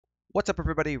What's up,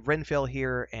 everybody? Renfail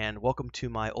here, and welcome to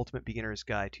my Ultimate Beginner's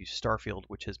Guide to Starfield,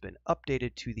 which has been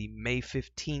updated to the May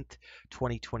 15th,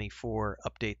 2024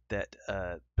 update that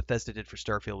Bethesda did for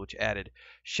Starfield, which added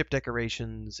ship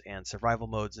decorations and survival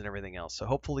modes and everything else. So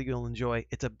hopefully you'll enjoy.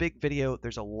 It's a big video.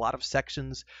 There's a lot of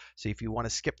sections, so if you want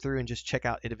to skip through and just check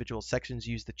out individual sections,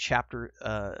 use the chapter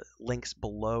links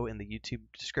below in the YouTube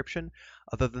description.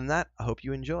 Other than that, I hope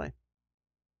you enjoy.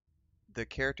 The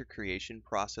character creation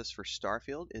process for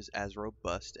Starfield is as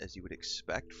robust as you would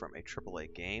expect from a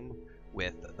AAA game,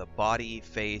 with the body,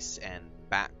 face, and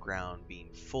background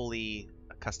being fully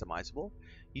customizable.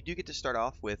 You do get to start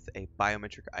off with a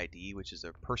biometric ID, which is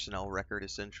a personnel record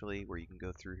essentially, where you can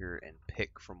go through here and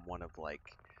pick from one of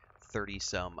like 30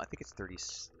 some, I think it's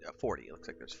 40, it looks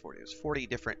like there's 40. There's 40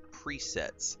 different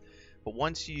presets. But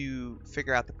once you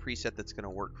figure out the preset that's going to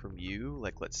work from you,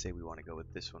 like let's say we want to go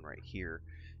with this one right here,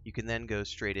 you can then go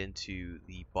straight into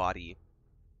the body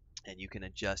and you can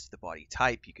adjust the body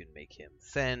type. You can make him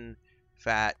thin,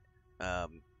 fat,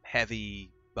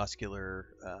 heavy, muscular,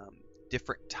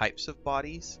 different types of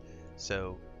bodies.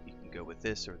 So you can go with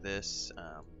this or this.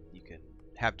 You can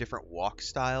have different walk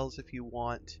styles if you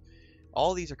want.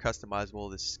 All these are customizable,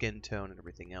 the skin tone and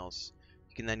everything else.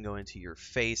 You can then go into your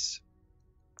face,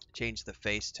 change the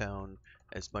face tone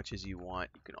as much as you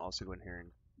want. You can also go in here and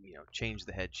change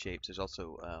the head shapes. There's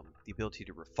also the ability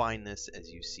to refine this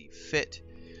as you see fit.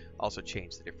 Also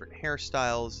change the different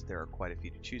hairstyles. There are quite a few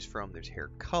to choose from. There's hair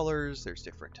colors. There's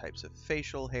different types of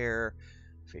facial hair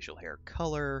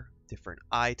color, different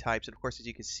eye types, and of course, as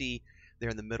you can see there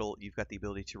in the middle, you've got the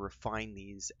ability to refine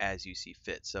these as you see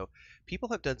fit. So people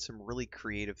have done some really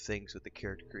creative things with the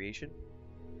character creation.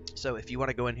 So if you want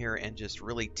to go in here and just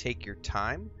really take your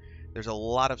time, there's a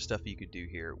lot of stuff you could do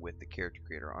here with the character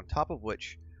creator, on top of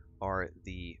which are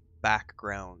the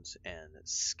backgrounds and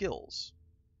skills.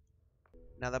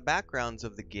 Now, the backgrounds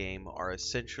of the game are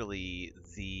essentially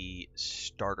the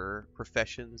starter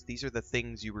professions. These are the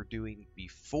things you were doing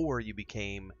before you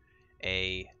became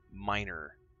a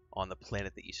miner on the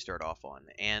planet that you start off on.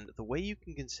 And the way you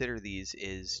can consider these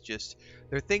is just,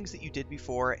 they're things that you did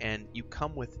before, and you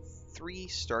come with 3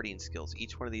 starting skills.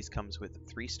 Each one of these comes with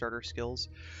 3 starter skills.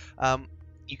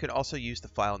 You can also use the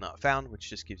file not found, which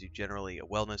just gives you generally a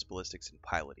wellness, ballistics, and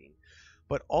piloting.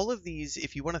 But all of these,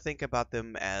 if you want to think about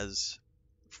them as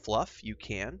fluff, you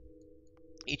can.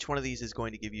 Each one of these is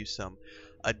going to give you some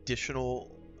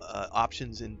additional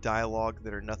options in dialogue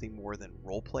that are nothing more than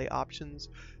roleplay options.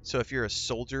 So if you're a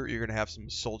soldier, you're going to have some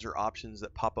soldier options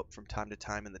that pop up from time to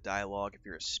time in the dialogue. If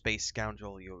you're a space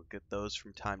scoundrel, you'll get those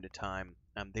from time to time.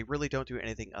 They really don't do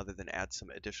anything other than add some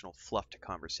additional fluff to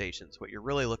conversations. What you're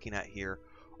really looking at here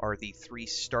are the 3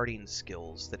 starting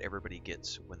skills that everybody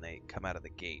gets when they come out of the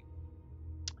gate.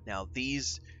 Now,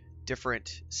 these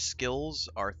different skills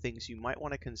are things you might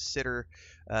want to consider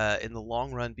in the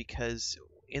long run, because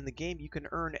in the game you can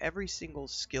earn every single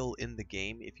skill in the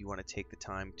game if you want to take the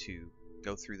time to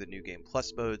go through the New Game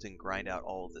Plus modes and grind out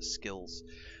all of the skills.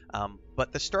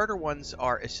 But the starter ones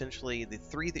are essentially the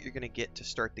 3 that you're going to get to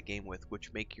start the game with,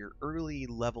 which make your early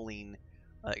leveling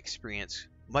experience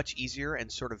much easier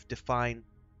and sort of define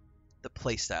the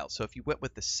playstyle. So if you went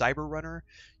with the Cyber Runner,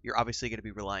 you're obviously going to be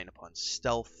relying upon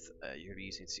stealth, you're going to be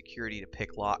using security to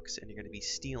pick locks, and you're going to be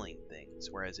stealing things.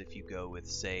 Whereas if you go with,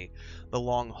 say, the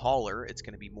Long Hauler, it's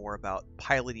going to be more about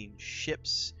piloting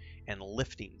ships and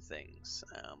lifting things,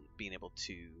 being able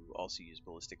to also use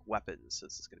ballistic weapons. So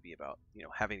this is going to be about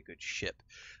having a good ship.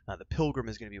 The Pilgrim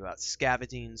is going to be about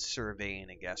scavenging, surveying,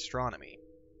 and gastronomy.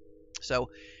 So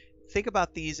think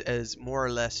about these as more or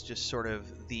less just sort of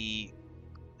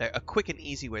a quick and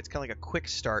easy way. It's kind of like a quick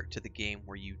start to the game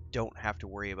where you don't have to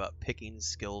worry about picking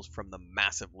skills from the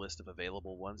massive list of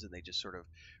available ones, and they just sort of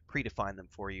predefine them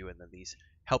for you, and then these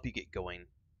help you get going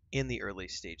in the early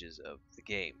stages of the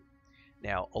game.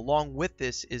 Now, along with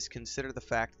this is consider the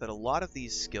fact that a lot of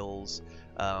these skills,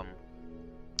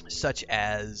 such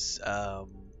as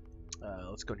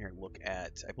let's go in here and look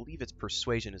at, I believe it's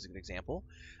Persuasion as an example.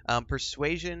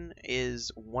 Persuasion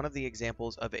is one of the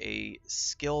examples of a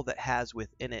skill that has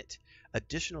within it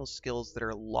additional skills that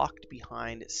are locked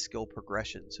behind skill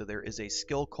progression. So there is a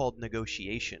skill called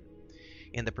Negotiation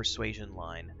in the Persuasion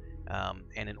line.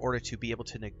 And in order to be able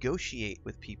to negotiate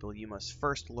with people, you must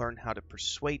first learn how to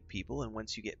persuade people. And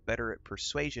once you get better at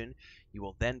persuasion, you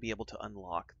will then be able to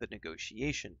unlock the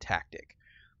negotiation tactic.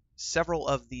 Several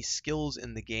of the skills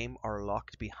in the game are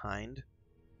locked behind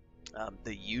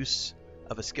the use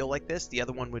of a skill like this. The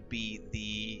other one would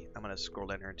be I'm going to scroll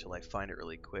down here until I find it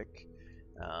really quick.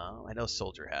 I know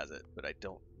Soldier has it, but I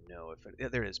don't know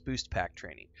if there it is, boost pack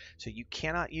training. So you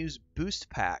cannot use boost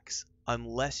packs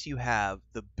unless you have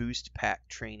the boost pack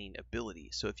training ability.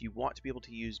 So if you want to be able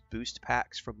to use boost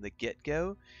packs from the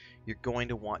get-go, you're going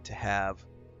to want to have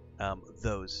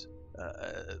those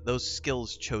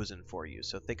skills chosen for you.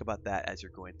 So think about that as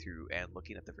you're going through and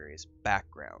looking at the various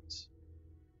backgrounds.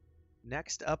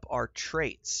 Next up are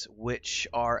traits, which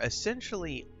are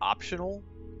essentially optional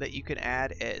that you can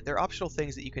add. They're optional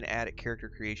things that you can add at character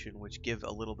creation, which give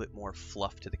a little bit more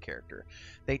fluff to the character.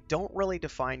 They don't really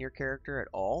define your character at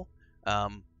all.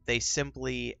 They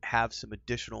simply have some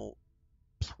additional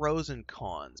pros and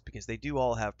cons, because they do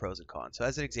all have pros and cons. So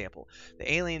as an example,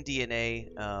 the alien DNA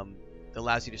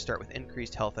allows you to start with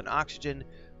increased health and oxygen,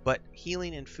 but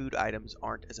healing and food items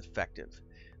aren't as effective.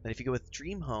 Then if you go with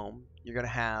Dream Home, you're going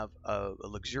to have a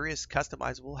luxurious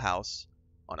customizable house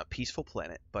on a peaceful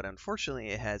planet, but unfortunately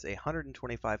it has a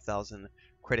 125,000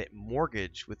 credit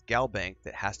mortgage with Galbank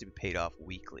that has to be paid off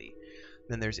weekly.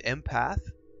 Then there's Empath.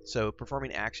 So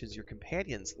performing actions your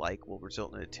companions like will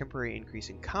result in a temporary increase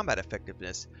in combat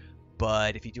effectiveness,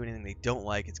 but if you do anything they don't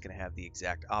like, it's going to have the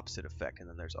exact opposite effect. And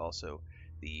then there's also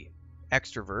the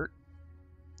Extrovert,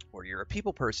 or you're a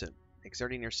people person.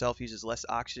 Exerting yourself uses less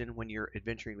oxygen when you're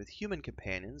adventuring with human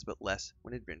companions, but less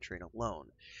when adventuring alone.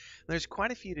 There's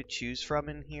quite a few to choose from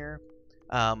in here.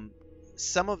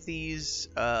 Some of these,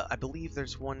 I believe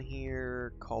there's one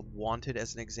here called Wanted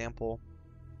as an example.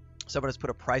 Someone has put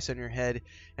a price on your head,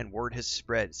 and word has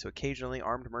spread, so occasionally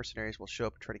armed mercenaries will show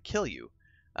up and try to kill you.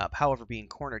 However, being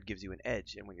cornered gives you an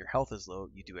edge, and when your health is low,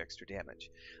 you do extra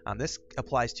damage. This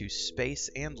applies to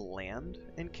space and land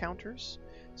encounters.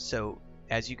 So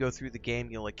as you go through the game,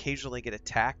 you'll occasionally get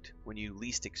attacked when you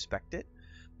least expect it.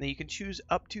 Now you can choose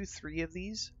up to 3 of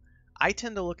these. I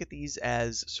tend to look at these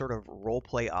as sort of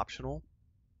roleplay optional.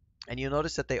 And you'll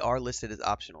notice that they are listed as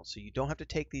optional, so you don't have to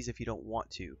take these if you don't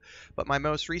want to. But my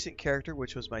most recent character,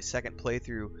 which was my second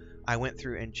playthrough, I went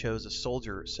through and chose a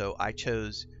soldier, so I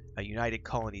chose a United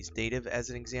Colonies native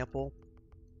as an example.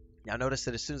 Now notice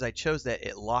that as soon as I chose that,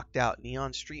 it locked out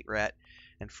Neon Street Rat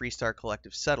and Freestar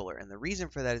Collective Settler. And the reason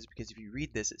for that is because if you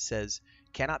read this, it says,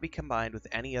 cannot be combined with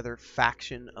any other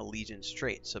faction allegiance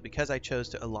trait. So because I chose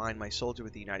to align my soldier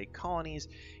with the United Colonies,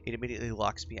 it immediately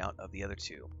locks me out of the other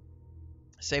 2.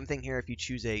 Same thing here, if you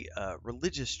choose a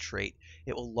religious trait,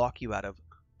 it will lock you out of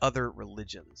other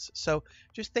religions. So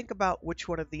just think about which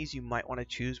one of these you might want to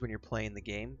choose when you're playing the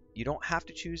game. You don't have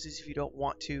to choose these if you don't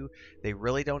want to. They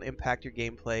really don't impact your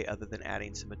gameplay other than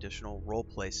adding some additional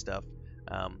roleplay stuff,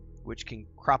 which can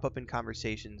crop up in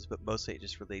conversations, but mostly it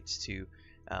just relates to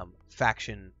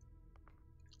faction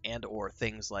and or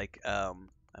things like, I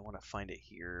want to find it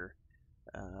here,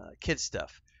 kid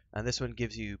stuff. This one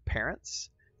gives you parents.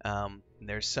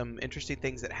 There's some interesting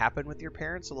things that happen with your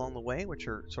parents along the way, which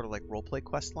are sort of like roleplay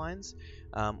quest lines,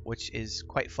 which is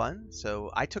quite fun. So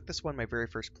I took this one my very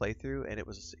first playthrough, and it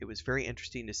was very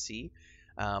interesting to see.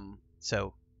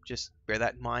 So just bear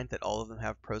that in mind, that all of them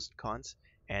have pros and cons,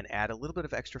 and add a little bit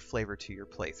of extra flavor to your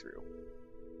playthrough.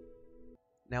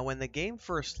 Now, when the game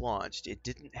first launched, it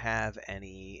didn't have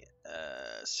any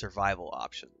survival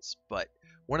options, but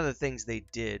one of the things they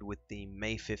did with the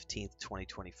May 15th,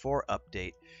 2024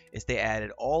 update is they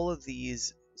added all of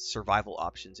these survival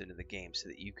options into the game so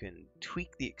that you can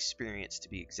tweak the experience to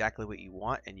be exactly what you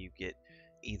want, and you get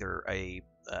either a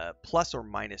plus or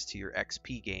minus to your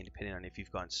XP gain depending on if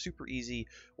you've gone super easy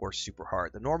or super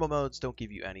hard. The normal modes don't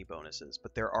give you any bonuses,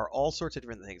 but there are all sorts of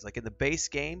different things. Like in the base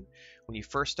game, when you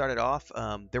first started off,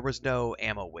 there was no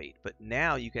ammo weight, but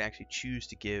now you can actually choose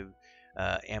to give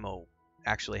ammo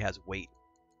actually has weight.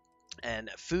 And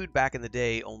food back in the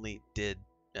day only did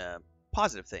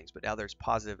positive things, but now there's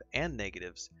positive and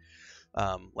negatives,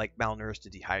 like malnourished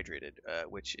and dehydrated,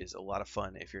 which is a lot of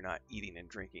fun if you're not eating and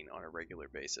drinking on a regular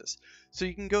basis. So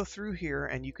you can go through here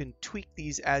and you can tweak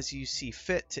these as you see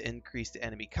fit to increase the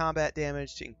enemy combat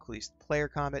damage, to increase player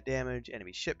combat damage,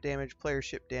 enemy ship damage, player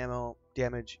ship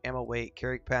damage, ammo weight,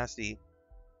 carry capacity,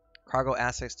 cargo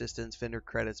access distance, vendor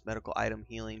credits, medical item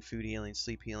healing, food healing,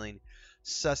 sleep healing,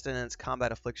 sustenance,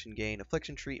 combat affliction gain,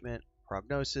 affliction treatment,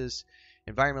 prognosis,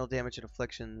 environmental damage and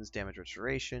afflictions, damage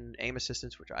restoration, aim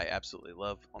assistance, which I absolutely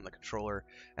love on the controller,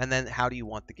 and then how do you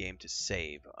want the game to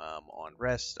save, on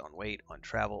rest, on wait, on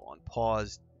travel, on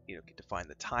pause, get to find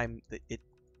the time that it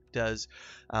does.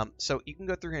 So you can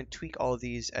go through here and tweak all of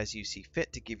these as you see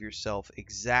fit to give yourself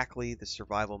exactly the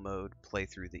survival mode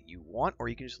playthrough that you want, or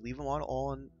you can just leave them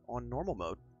on normal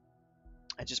mode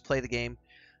and just play the game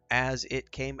as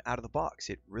it came out of the box.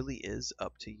 It really is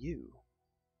up to you.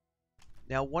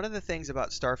 Now, one of the things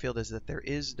about Starfield is that there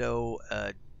is no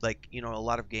like, you know, a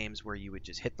lot of games where you would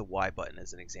just hit the Y button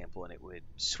as an example and it would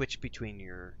switch between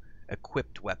your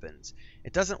equipped weapons.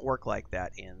 It doesn't work like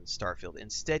that in Starfield.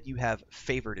 Instead, you have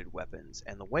favorited weapons,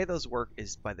 and the way those work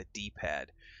is by the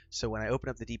D-pad. So when I open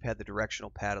up the D-pad, the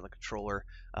directional pad on the controller,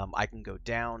 I can go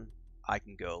down, I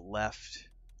can go left,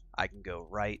 I can go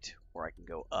right, or I can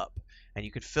go up. And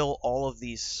you can fill all of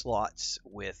these slots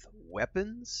with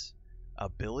weapons,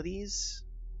 abilities,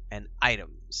 and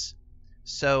items.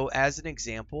 So as an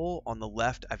example, on the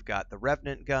left I've got the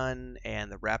Revenant gun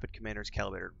and the Rapid Commander's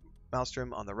Calibrated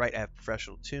Maelstrom. On the right I have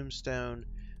Professional Tombstone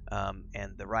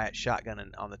and the Riot Shotgun,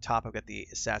 and on the top I've got the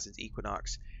Assassin's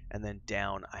Equinox, and then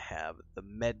down I have the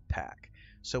Med Pack.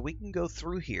 So we can go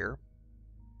through here,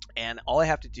 and all I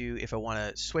have to do if I want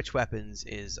to switch weapons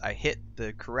is I hit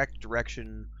the correct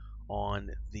direction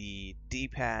on the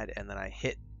D-pad, and then I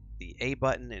hit the A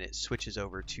button and it switches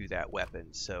over to that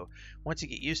weapon. So once you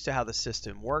get used to how the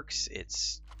system works,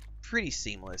 it's pretty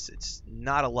seamless. It's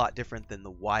not a lot different than the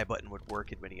Y button would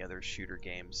work in many other shooter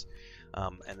games.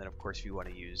 And then of course if you want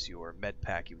to use your med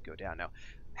pack, you would go down. Now,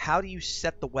 how do you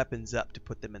set the weapons up to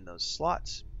put them in those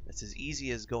slots? It's as easy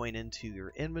as going into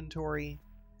your inventory,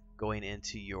 going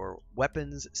into your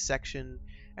weapons section,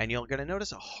 and you're going to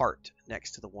notice a heart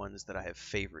next to the ones that I have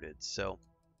favorited. So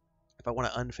if I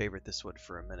want to unfavorite this one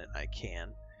for a minute, I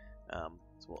can.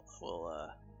 So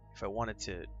if I wanted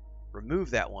to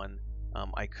remove that one,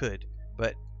 I could.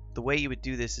 But the way you would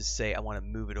do this is say I want to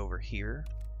move it over here.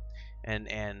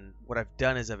 And what I've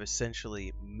done is I've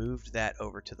essentially moved that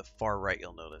over to the far right,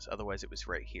 you'll notice. Otherwise it was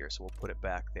right here, so we'll put it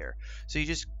back there. So you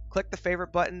just click the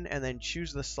favorite button and then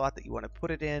choose the slot that you want to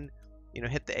put it in. You know,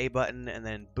 hit the A button and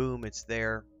then boom, it's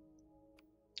there.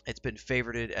 It's been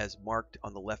favorited as marked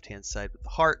on the left hand side with the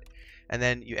heart, and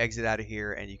then you exit out of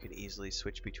here and you can easily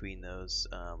switch between those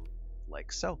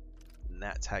like so. And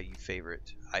that's how you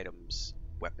favorite items,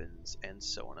 weapons, and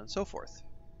so on and so forth.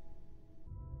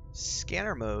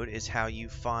 Scanner mode is how you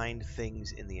find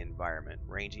things in the environment,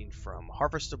 ranging from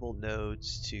harvestable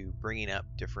nodes to bringing up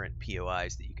different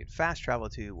POIs that you can fast travel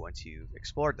to once you've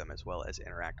explored them, as well as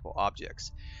interactable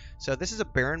objects. So this is a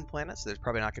barren planet, so there's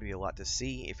probably not going to be a lot to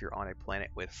see. If you're on a planet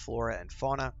with flora and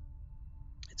fauna,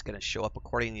 it's going to show up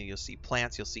accordingly. You'll see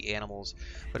plants, you'll see animals,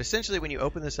 but essentially when you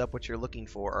open this up, what you're looking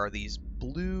for are these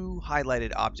blue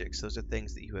highlighted objects. Those are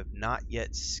things that you have not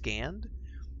yet scanned.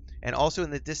 And also in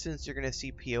the distance, you're going to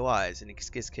see POIs. In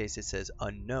this case, it says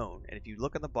unknown. And if you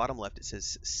look on the bottom left, it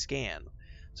says scan.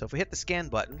 So if we hit the scan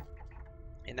button,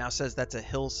 it now says that's a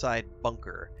hillside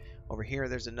bunker. Over here,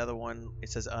 there's another one. It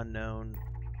says unknown.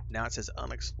 Now it says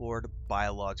unexplored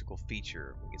biological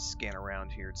feature. We can scan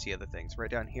around here and see other things. Right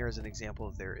down here is an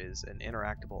example. There is an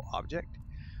interactable object,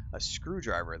 a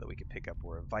screwdriver that we can pick up,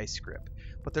 or a vice grip.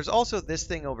 But there's also this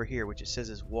thing over here, which it says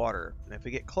is water. And if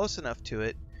we get close enough to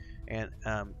it, and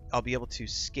I'll be able to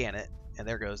scan it, and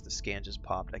there goes, the scan just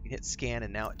popped. I can hit scan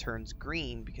and now it turns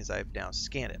green because I've now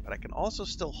scanned it, but I can also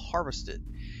still harvest it.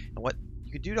 And what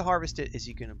you can do to harvest it is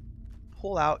you can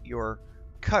pull out your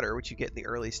cutter, which you get in the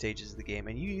early stages of the game,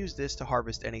 and you use this to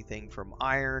harvest anything from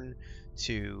iron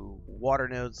to water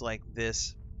nodes like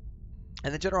this.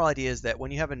 And the general idea is that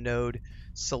when you have a node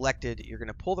selected, you're going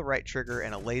to pull the right trigger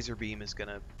and a laser beam is going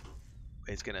to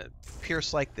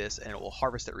pierce like this, and it will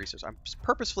harvest that resource. I'm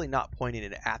purposefully not pointing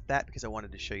it at that because I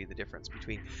wanted to show you the difference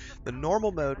between the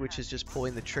normal mode, which is just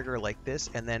pulling the trigger like this,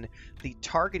 and then the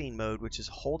targeting mode, which is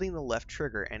holding the left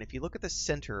trigger. And if you look at the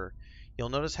center, you'll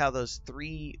notice how those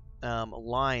three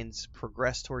lines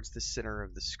progress towards the center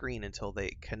of the screen until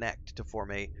they connect to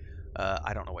form a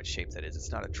I don't know what shape that is.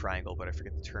 It's not a triangle, but I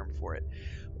forget the term for it.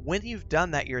 When you've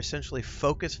done that, you're essentially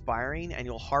focus firing, and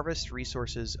you'll harvest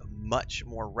resources much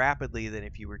more rapidly than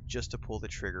if you were just to pull the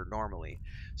trigger normally.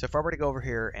 So if I were to go over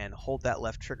here and hold that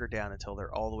left trigger down until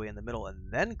they're all the way in the middle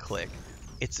and then click,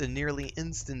 it's a nearly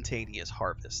instantaneous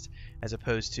harvest, as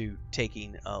opposed to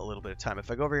taking a little bit of time. If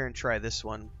I go over here and try this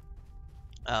one,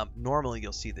 normally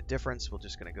you'll see the difference. We're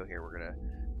just going to go here, we're going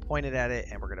to point it at it,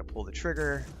 and we're going to pull the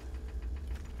trigger.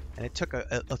 And it took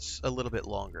a little bit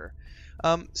longer.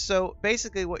 So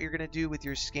basically what you're going to do with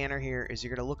your scanner here is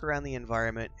you're going to look around the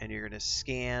environment and you're going to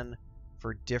scan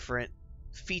for different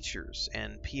features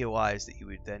and POIs that you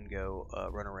would then go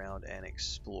run around and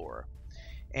explore.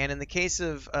 And in the case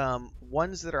of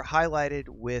ones that are highlighted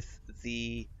with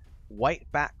the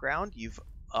white background, you've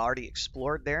already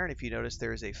explored there. And if you notice,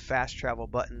 there's a fast travel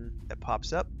button that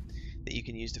pops up that you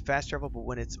can use to fast travel, but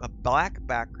when it's a black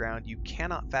background, you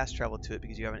cannot fast travel to it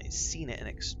because you haven't seen it and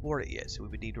explored it yet. So we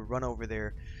would need to run over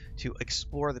there to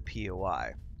explore the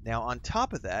POI. Now on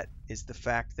top of that is the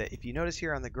fact that if you notice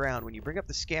here on the ground, when you bring up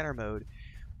the scanner mode,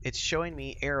 it's showing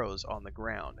me arrows on the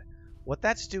ground. What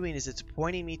that's doing is it's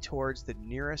pointing me towards the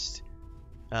nearest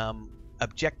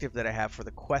objective that I have for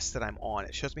the quest that I'm on.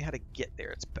 It shows me how to get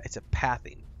there. It's a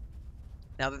pathing.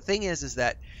 Now the thing is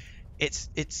that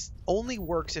it's only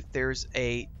works if there's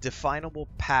a definable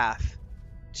path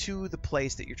to the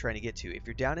place that you're trying to get to. If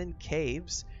you're down in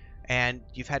caves and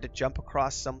you've had to jump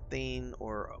across something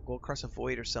or go across a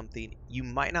void or something, you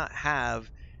might not have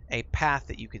a path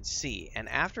that you can see. And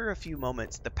after a few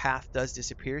moments, the path does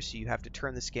disappear, so you have to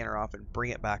turn the scanner off and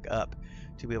bring it back up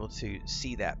to be able to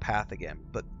see that path again.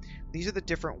 But these are the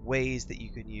different ways that you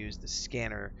can use the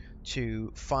scanner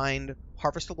to find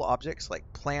harvestable objects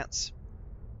like plants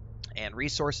and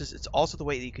resources. It's also the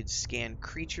way that you can scan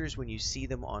creatures when you see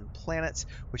them on planets,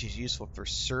 which is useful for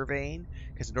surveying,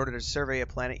 because in order to survey a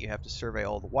planet you have to survey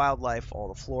all the wildlife, all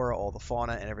the flora, all the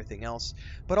fauna, and everything else,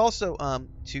 but also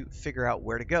to figure out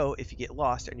where to go if you get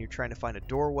lost and you're trying to find a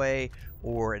doorway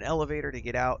or an elevator to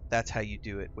get out. That's how you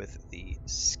do it with the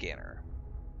scanner.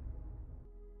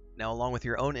 Now, along with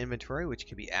your own inventory, which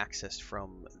can be accessed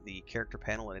from the character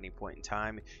panel at any point in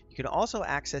time, you can also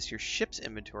access your ship's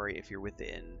inventory if you're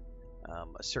within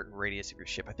a certain radius of your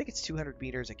ship. I think it's 200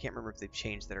 meters. I can't remember if they've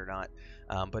changed that or not.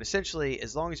 But essentially,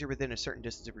 as long as you're within a certain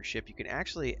distance of your ship, you can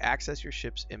actually access your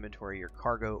ship's inventory, your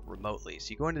cargo, remotely.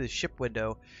 So you go into the ship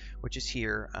window, which is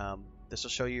here. This will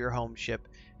show you your home ship.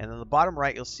 And on the bottom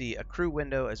right, you'll see a crew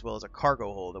window as well as a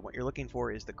cargo hold. And what you're looking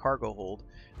for is the cargo hold.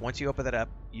 Once you open that up,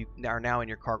 you are now in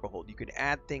your cargo hold. You can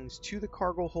add things to the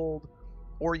cargo hold,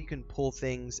 or you can pull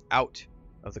things out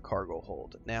of the cargo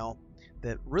hold. Now,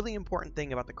 the really important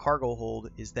thing about the cargo hold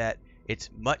is that it's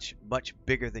much, much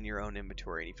bigger than your own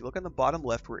inventory. And if you look on the bottom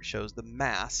left where it shows the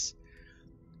mass,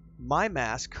 my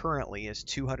mass currently is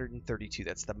 232.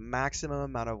 That's the maximum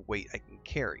amount of weight I can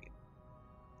carry.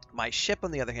 My ship,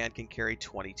 on the other hand, can carry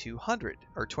 2200,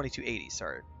 or 2280,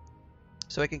 sorry.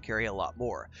 So it can carry a lot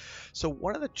more. So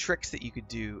one of the tricks that you could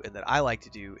do, and that I like to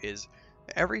do, is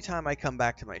every time I come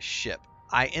back to my ship,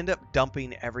 I end up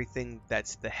dumping everything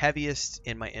that's the heaviest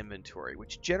in my inventory,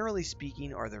 which generally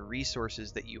speaking are the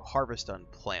resources that you harvest on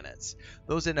planets.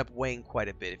 Those end up weighing quite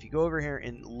a bit. If you go over here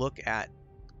and look at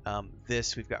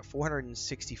this, we've got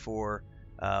 464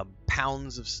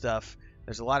 pounds of stuff.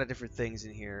 There's a lot of different things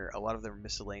in here. A lot of them are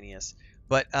miscellaneous.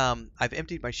 But I've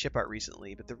emptied my ship out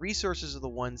recently, but the resources are the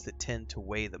ones that tend to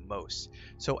weigh the most.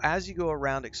 So as you go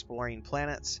around exploring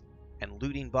planets and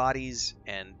looting bodies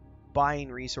and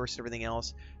buying resources and everything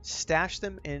else, stash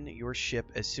them in your ship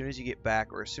as soon as you get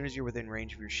back or as soon as you're within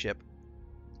range of your ship.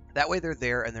 That way they're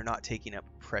there and they're not taking up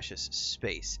precious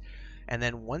space. And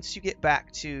then once you get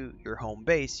back to your home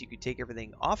base, you can take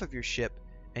everything off of your ship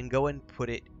and go and put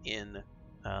it in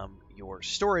your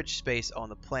storage space on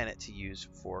the planet to use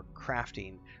for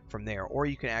crafting from there. Or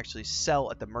you can actually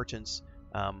sell at the merchants,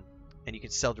 and you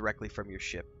can sell directly from your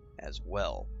ship as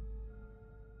well.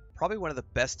 Probably one of the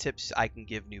best tips I can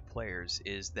give new players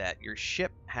is that your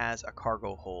ship has a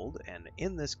cargo hold, and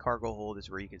in this cargo hold is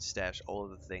where you can stash all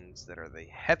of the things that are the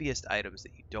heaviest items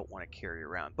that you don't want to carry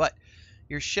around. But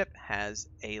your ship has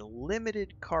a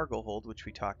limited cargo hold, which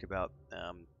we talked about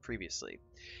previously.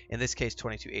 In this case,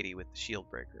 2280 with the shield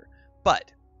breaker.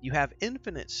 But you have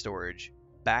infinite storage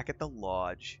back at the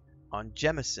lodge on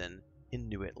Jemison in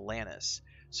New Atlantis.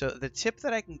 So the tip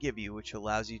that I can give you, which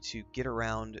allows you to get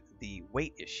around the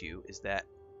weight issue, is that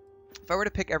if I were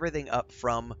to pick everything up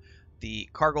from the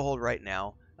cargo hold right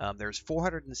now, there's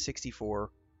 464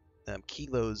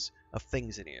 kilos of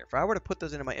things in here. If I were to put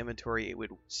those into my inventory, it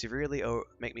would severely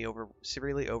make me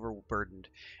severely overburdened,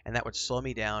 and that would slow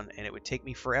me down, and it would take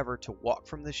me forever to walk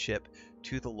from the ship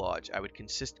to the lodge. I would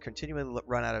continually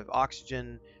run out of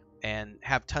oxygen and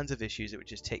have tons of issues. It would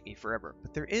just take me forever.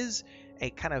 But there is a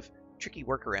kind of tricky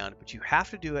workaround, but you have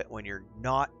to do it when you're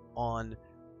not on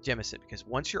Jemison, because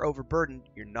once you're overburdened,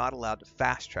 you're not allowed to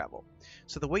fast travel.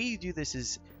 So the way you do this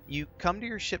is you come to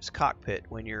your ship's cockpit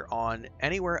when you're on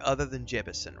anywhere other than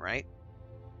Jemison, right?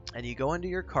 And you go into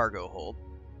your cargo hold,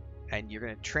 and you're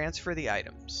going to transfer the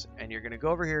items, and you're going to go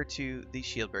over here to the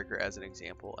shield breaker as an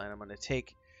example, and I'm going to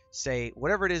take, say,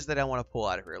 whatever it is that I want to pull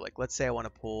out of here. Like, let's say I want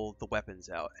to pull the weapons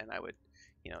out, and I would,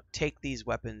 take these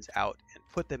weapons out and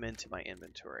put them into my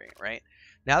inventory, right?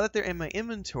 Now that they're in my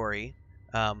inventory,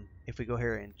 if we go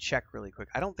here and check really quick,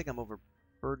 I don't think I'm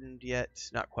overburdened yet,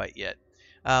 not quite yet,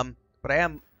 but I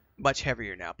am much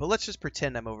heavier now. But let's just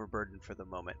pretend I'm overburdened for the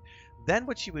moment. Then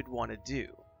what you would want to do,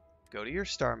 go to your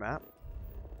star map,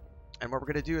 and what we're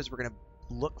going to do is we're going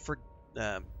to look for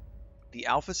the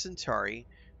Alpha Centauri.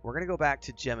 We're going to go back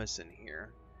to Jemison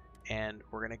here, and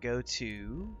we're going to go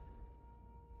to,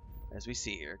 as we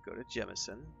see here, go to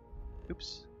Jemison.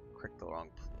 Oops, click the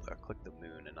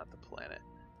moon and not the planet.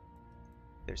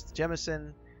 There's the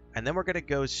Jemison. And then we're going to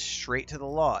go straight to the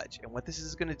lodge. And what this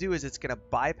is going to do is it's going to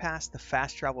bypass the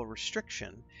fast travel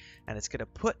restriction, and it's going to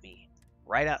put me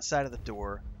right outside of the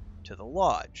door to the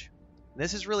lodge. And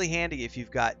this is really handy if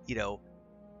you've got,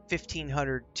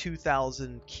 1,500,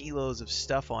 2,000 kilos of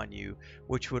stuff on you,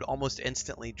 which would almost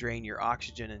instantly drain your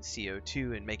oxygen and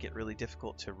CO2 and make it really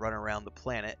difficult to run around the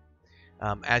planet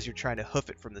as you're trying to hoof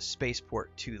it from the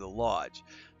spaceport to the lodge.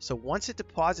 So once it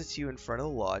deposits you in front of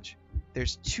the lodge,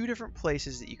 there's two different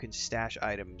places that you can stash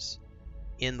items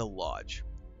in the lodge.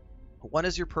 One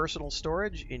is your personal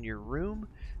storage in your room,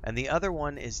 and the other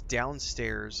one is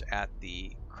downstairs at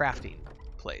the crafting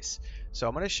place. So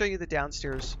I'm going to show you the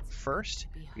downstairs first,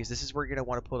 because this is where you're going to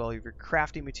want to put all of your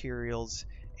crafting materials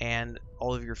and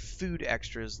all of your food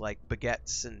extras like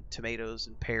baguettes and tomatoes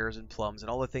and pears and plums and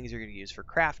all the things you're going to use for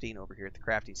crafting over here at the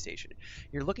crafting station.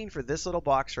 You're looking for this little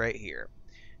box right here.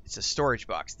 It's a storage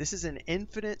box. This is an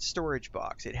infinite storage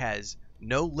box. It has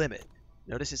no limit.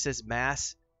 Notice it says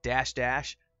mass dash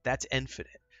dash. That's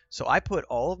infinite. So I put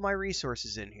all of my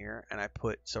resources in here, and I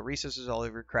put, so resources all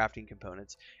of your crafting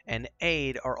components, and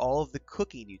aid are all of the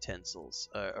cooking utensils,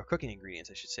 or cooking ingredients,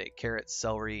 I should say. Carrots,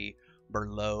 celery,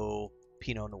 merlot,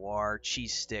 Pinot Noir,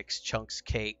 cheese sticks, chunks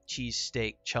cake, cheese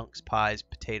steak, chunks pies,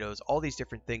 potatoes, all these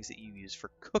different things that you use for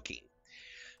cooking.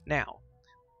 Now,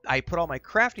 I put all my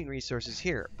crafting resources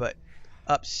here, but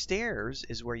upstairs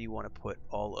is where you want to put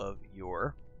all of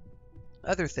your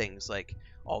other things, like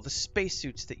all the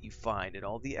spacesuits that you find and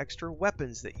all the extra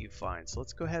weapons that you find. So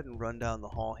let's go ahead and run down the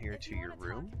hall here to your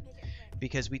room,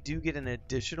 because we do get an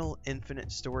additional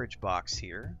infinite storage box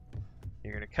here.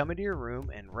 You're going to come into your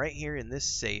room, and right here in this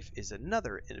safe is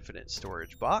another infinite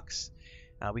storage box.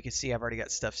 We can see I've already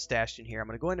got stuff stashed in here. I'm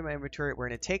going to go into my inventory. We're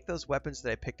going to take those weapons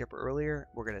that I picked up earlier.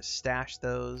 We're going to stash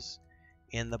those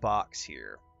in the box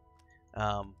here.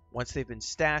 Once they've been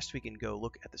stashed, we can go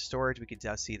look at the storage. We can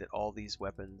now see that all these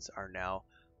weapons are now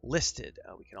listed.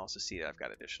 We can also see that I've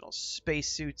got additional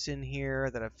spacesuits in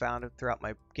here that I've found throughout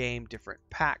my game, different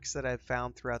packs that I've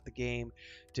found throughout the game,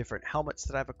 different helmets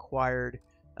that I've acquired,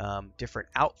 different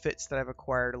outfits that I've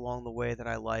acquired along the way that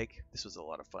I like. This was a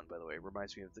lot of fun, by the way. It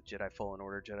reminds me of the Jedi Fallen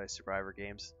Order, Jedi Survivor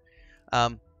games.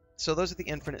 So those are the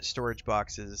infinite storage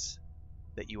boxes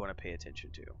that you want to pay attention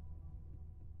to.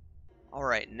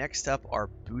 Alright, next up are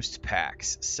boost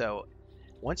packs. So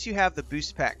once you have the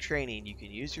boost pack training, you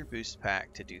can use your boost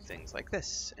pack to do things like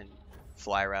this and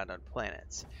fly around on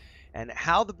planets. And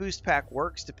how the boost pack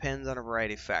works depends on a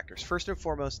variety of factors. First and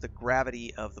foremost, the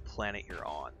gravity of the planet you're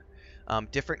on.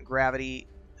 Different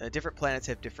planets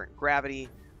have different gravity,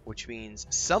 which means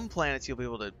some planets you'll be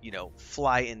able to,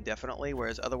 fly indefinitely,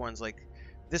 whereas other ones like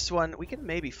this one, we can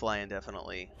maybe fly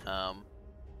indefinitely.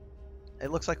 It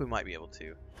looks like we might be able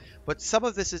to. But some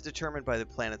of this is determined by the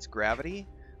planet's gravity,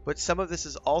 but some of this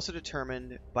is also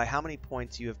determined by how many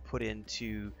points you have put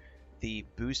into the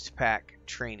boost pack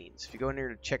trainings. If you go in here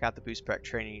to check out the boost pack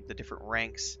training, the different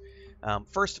ranks,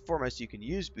 first and foremost, you can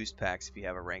use boost packs if you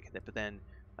have a rank in it, but then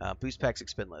boost packs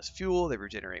expend less fuel, they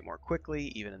regenerate more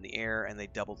quickly, even in the air, and they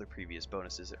double their previous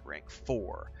bonuses at rank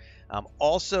 4.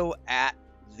 Also at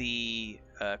the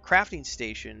crafting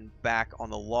station back on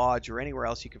the lodge or anywhere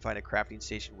else you can find a crafting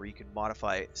station where you can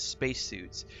modify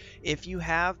spacesuits. If you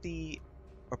have the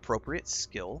appropriate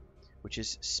skill, which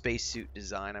is spacesuit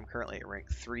design, I'm currently at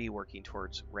rank 3 working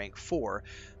towards rank 4,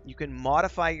 you can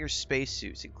modify your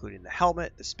spacesuits, including the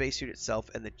helmet, the spacesuit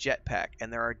itself, and the jetpack.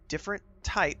 And there are different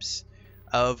types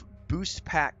of boost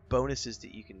pack bonuses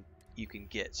that you can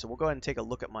get. So we'll go ahead and take a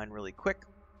look at mine really quick.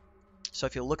 So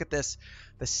if you look at this,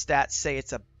 the stats say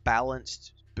it's a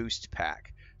balanced boost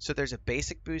pack. So there's a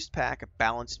basic boost pack, a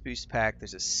balanced boost pack,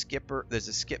 there's a skip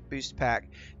boost pack.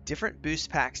 Different boost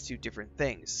packs do different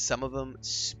things. Some of them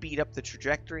speed up the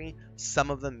trajectory, some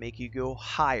of them make you go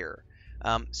higher.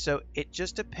 So it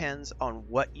just depends on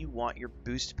what you want your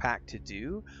boost pack to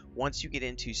do. Once you get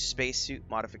into Spacesuit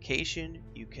Modification,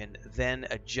 you can then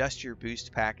adjust your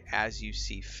boost pack as you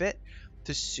see fit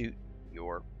to suit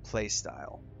your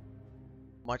playstyle.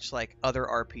 Much like other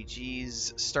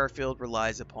RPGs, Starfield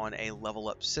relies upon a level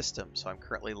up system. So I'm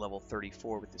currently level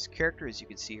 34 with this character, as you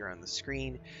can see here on the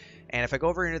screen. And if I go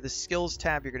over into the skills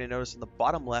tab, you're going to notice on the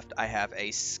bottom left, I have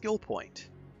a skill point,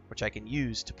 which I can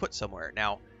use to put somewhere.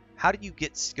 Now, how do you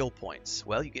get skill points?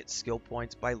 Well, you get skill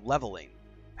points by leveling.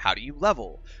 How do you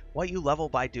level? Well, you level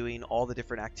by doing all the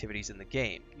different activities in the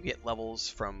game. You get levels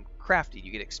from crafting.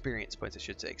 You get experience points, I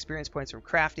should say. Experience points from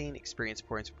crafting, experience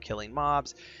points from killing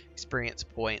mobs, experience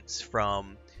points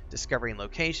from discovering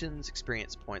locations,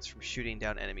 experience points from shooting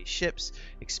down enemy ships,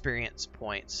 experience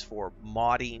points for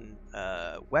modding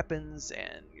weapons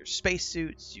and your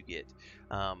spacesuits. You get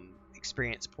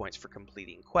experience points for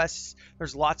completing quests.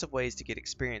 There's lots of ways to get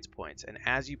experience points, and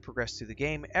as you progress through the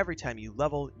game, every time you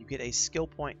level, you get a skill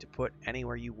point to put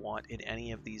anywhere you want in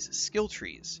any of these skill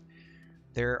trees.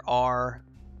 There are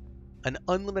an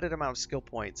unlimited amount of skill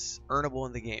points earnable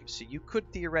in the game, so you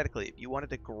could theoretically, if you wanted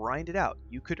to grind it out,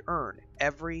 you could earn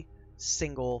every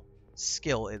single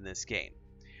skill in this game.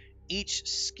 Each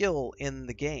skill in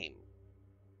the game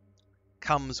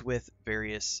comes with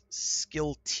various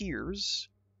skill tiers,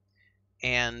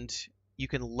 and you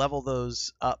can level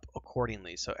those up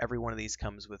accordingly. So every one of these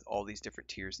comes with all these different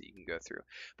tiers that you can go through.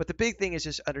 But the big thing is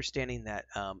just understanding that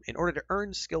in order to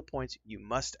earn skill points, you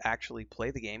must actually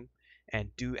play the game and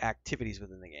do activities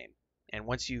within the game. And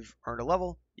once you've earned a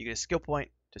level, you get a skill point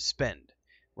to spend.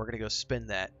 We're going to go spend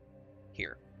that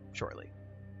here shortly.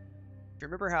 If you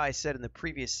remember how I said in the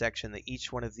previous section that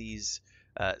each one of these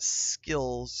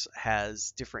skills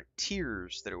has different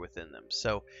tiers that are within them.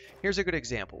 So here's a good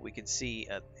example. We can see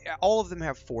all of them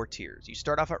have 4 tiers. You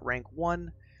start off at rank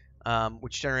 1,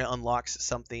 which generally unlocks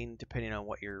something depending on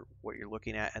what you're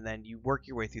looking at, and then you work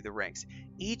your way through the ranks.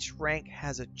 Each rank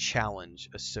has a challenge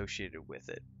associated with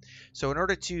it. So in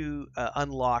order to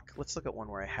unlock, let's look at one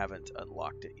where I haven't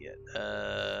unlocked it yet.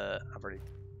 Have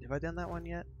I done that one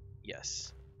yet?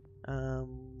 Yes.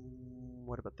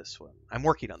 What about this one? I'm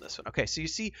working on this one. Okay, so you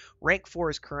see rank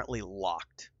 4 is currently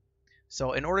locked.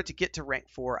 So in order to get to rank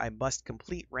 4, I must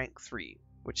complete rank 3,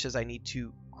 which says I need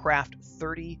to craft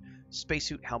 30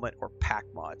 spacesuit helmet or pack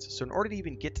mods. So in order to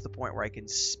even get to the point where I can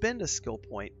spend a skill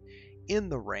point in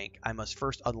the rank, I must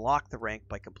first unlock the rank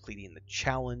by completing the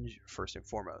challenge first and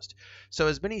foremost. So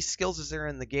as many skills as there are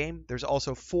in the game, there's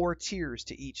also 4 tiers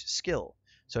to each skill.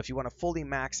 So if you want to fully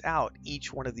max out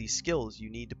each one of these skills, you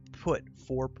need to put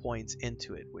 4 points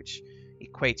into it, which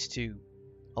equates to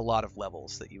a lot of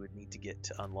levels that you would need to get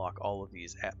to unlock all of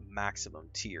these at maximum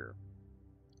tier.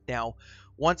 Now,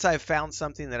 once I've found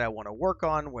something that I want to work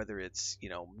on, whether it's,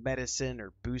 medicine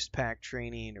or boost pack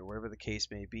training or whatever the case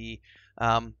may be,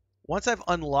 once I've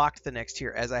unlocked the next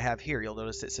tier, as I have here, you'll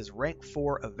notice it says rank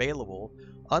 4 available.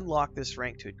 Unlock this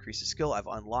rank to increase a skill. I've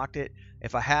unlocked it.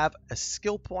 If I have a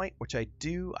skill point, which I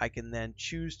do, I can then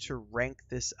choose to rank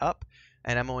this up,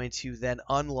 and I'm going to then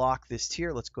unlock this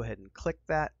tier. Let's go ahead and click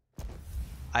that.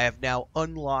 I have now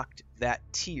unlocked that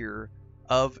tier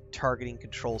of targeting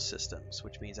control systems,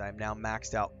 which means I'm now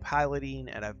maxed out piloting,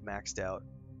 and I've maxed out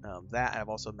that. I've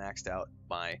also maxed out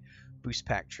my boost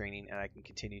pack training, and I can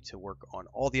continue to work on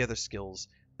all the other skills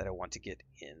that I want to get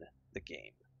in the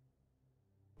game.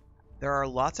 There are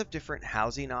lots of different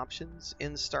housing options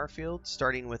in Starfield,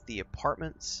 starting with the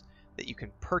apartments that you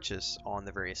can purchase on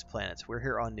the various planets. We're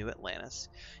here on New Atlantis.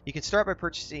 You can start by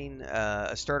purchasing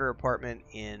a starter apartment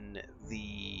in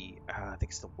the, I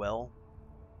think it's the Well,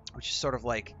 which is sort of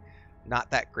like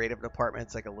not that great of an apartment.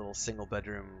 It's like a little single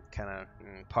bedroom kind of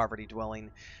poverty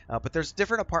dwelling. But there's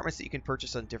different apartments that you can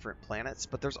purchase on different planets,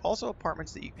 but there's also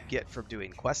apartments that you can get from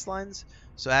doing quest lines.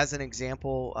 So as an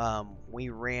example, we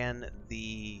ran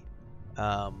the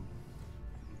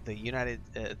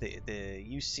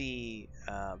UC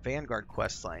Vanguard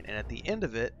quest line, and at the end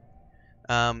of it,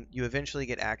 you eventually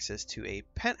get access to a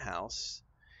penthouse.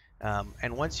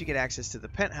 And once you get access to the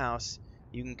penthouse,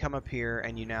 you can come up here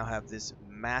and you now have this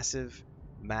massive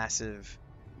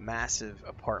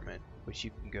apartment, which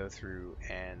you can go through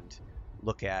and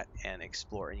look at and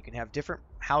explore. And you can have different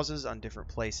houses on different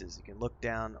places. You can look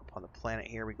down upon the planet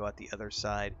here. We go out the other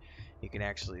side. You can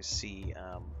actually see,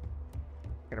 I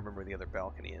gotta remember where the other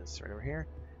balcony is, right over here.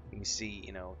 You can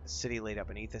see, the city laid out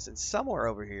beneath us. And somewhere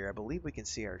over here, I believe we can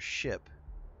see our ship.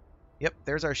 Yep,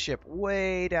 there's our ship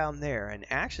way down there. And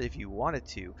actually, if you wanted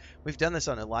to, we've done this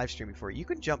on a live stream before. You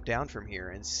can jump down from here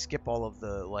and skip all of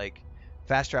the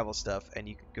fast travel stuff, and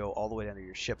you could go all the way down to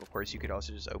your ship. Of course, you could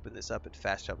also just open this up and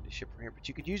fast travel to your ship from here. But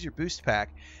you could use your boost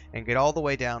pack and get all the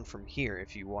way down from here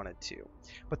if you wanted to.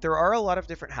 But there are a lot of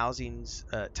different housings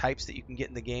types that you can get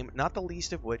in the game, not the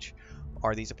least of which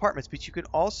are these apartments. But you can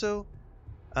also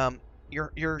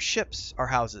your ships are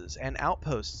houses and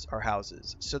outposts are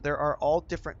houses. So there are all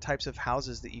different types of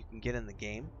houses that you can get in the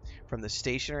game, from the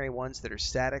stationary ones that are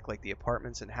static like the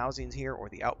apartments and housings here, or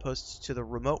the outposts, to the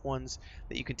remote ones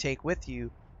that you can take with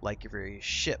you like your various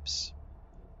ships.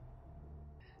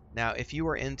 Now if you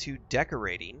are into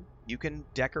decorating, you can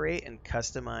decorate and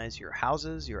customize your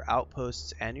houses, your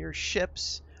outposts, and your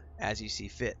ships as you see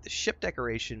fit. The ship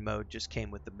decoration mode just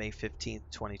came with the May 15th,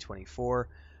 2024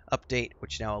 update,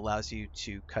 which now allows you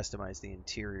to customize the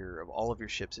interior of all of your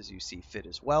ships as you see fit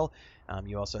as well.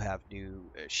 You also have new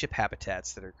ship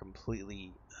habitats that are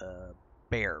completely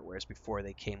bare, whereas before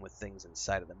they came with things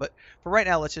inside of them. But for right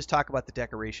now, let's just talk about the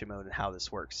decoration mode and how this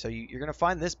works. So you're going to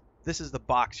find this this is the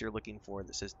box you're looking for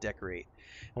that says decorate.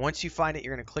 And once you find it,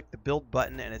 you're going to click the build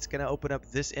button, and it's going to open up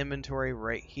this inventory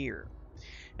right here.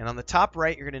 And on the top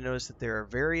right, you're going to notice that there are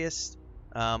various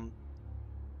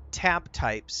tab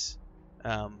types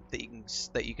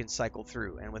that you can cycle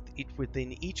through, and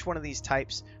within each one of these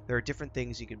types, there are different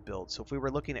things you can build. So if we were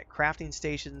looking at crafting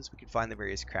stations, we can find the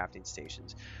various crafting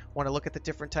stations. Want to look at the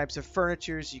different types of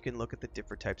furnitures, you can look at the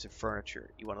different types of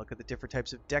furniture. You want to look at the different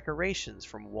types of decorations,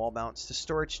 from wall mounts to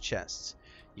storage chests,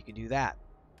 you can do that.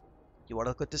 You want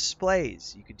to look at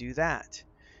displays, you can do that.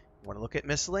 You want to look at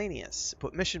miscellaneous,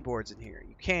 put mission boards in here,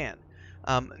 you can.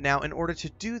 Now, in order to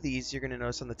do these, you're going to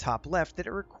notice on the top left that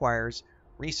it requires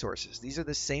resources. These are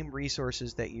the same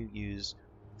resources that you use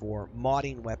for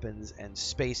modding weapons and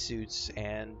spacesuits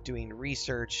and doing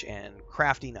research and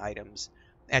crafting items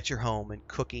at your home and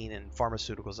cooking and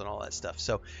pharmaceuticals and all that stuff.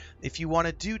 So if you want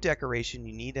to do decoration,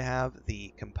 you need to have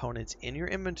the components in your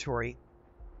inventory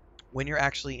when you're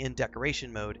actually in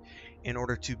decoration mode in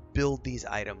order to build these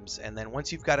items. And then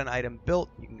once you've got an item built,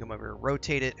 you can come over and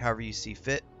rotate it however you see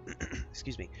fit,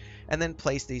 excuse me, and then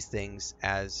place these things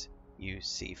as you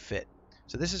see fit.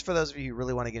 So this is for those of you who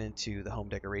really want to get into the home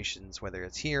decorations, whether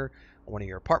it's here, or one of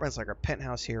your apartments like our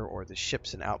penthouse here, or the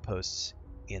ships and outposts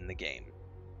in the game.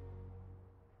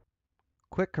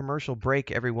 Quick commercial break,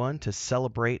 everyone, to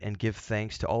celebrate and give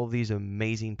thanks to all of these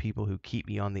amazing people who keep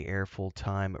me on the air full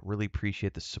time. Really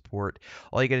appreciate the support.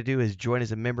 All you got to do is join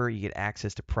as a member. You get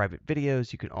access to private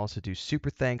videos. You can also do super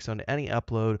thanks on any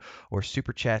upload, or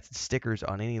super chats and stickers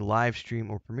on any live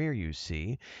stream or premiere you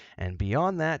see. And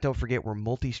beyond that, don't forget we're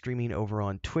multi-streaming over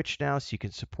on Twitch now, so you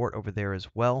can support over there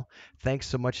as well. Thanks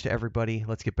so much to everybody.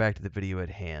 Let's get back to the video at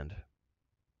hand.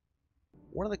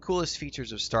 One of the coolest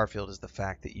features of Starfield is the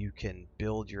fact that you can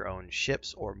build your own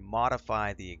ships or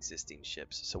modify the existing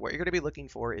ships. So what you're going to be looking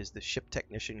for is the ship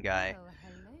technician guy,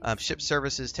 ship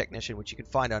services technician, which you can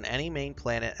find on any main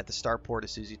planet at the starport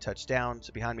as soon as you touch down.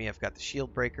 So behind me I've got the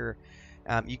shield breaker.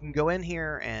 You can go in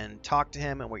here and talk to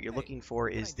him, and what you're looking for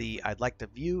is the I'd like to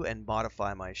view and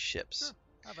modify my ships.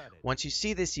 Once you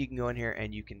see this, you can go in here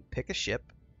and you can pick a ship.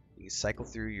 You can cycle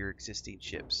through your existing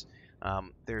ships.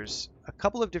 There's a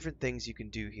couple of different things you can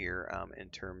do here in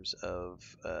terms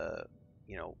of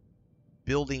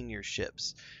building your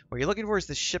ships. What you're looking for is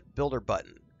the ship builder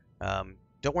button.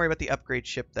 Don't worry about the upgrade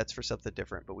ship, that's for something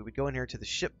different, but we would go in here to the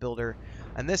ship builder,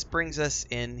 and this brings us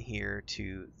in here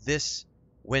to this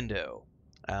window,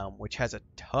 which has a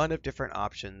ton of different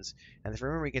options. And if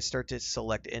remember, we can start to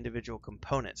select individual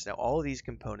components. Now all of these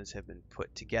components have been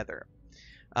put together.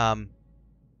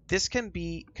 This can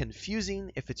be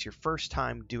confusing if it's your first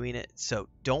time doing it, so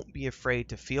don't be afraid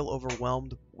to feel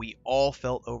overwhelmed. We all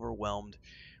felt overwhelmed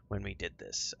when we did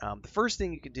this. The first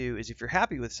thing you can do is, if you're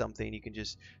happy with something, you can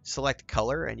just select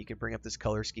color, and you can bring up this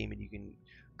color scheme, and you can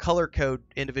color code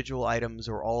individual items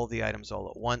or all of the items all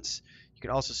at once. You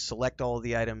can also select all of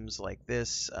the items like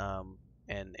this,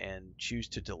 and choose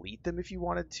to delete them if you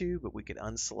wanted to, but we could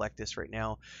unselect this right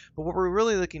now. But what we're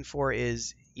really looking for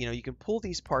is, you can pull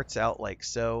these parts out like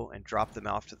so and drop them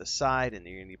off to the side, and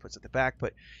you're going to put at the back.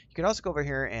 But you can also go over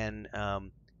here and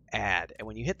add. And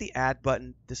when you hit the add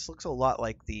button, this looks a lot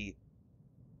like the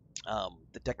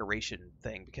decoration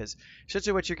thing, because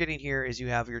essentially what you're getting here is you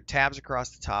have your tabs across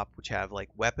the top, which have like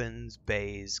weapons,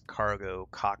 bays, cargo,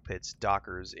 cockpits,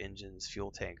 dockers, engines,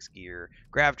 fuel tanks, gear,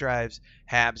 grav drives,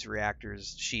 habs,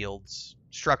 reactors, shields,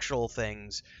 structural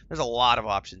things. There's a lot of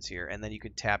options here, and then you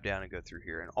can tab down and go through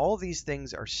here, and all of these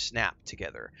things are snapped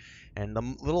together. And the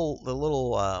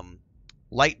little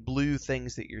light blue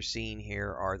things that you're seeing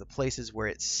here are the places where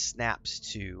it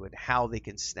snaps to and how they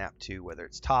can snap to, whether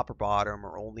it's top or bottom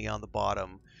or only on the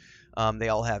bottom. They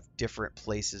all have different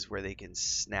places where they can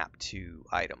snap to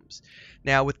items.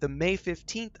 Now with the May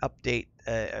 15th update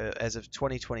as of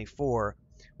 2024,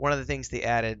 one of the things they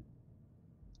added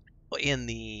in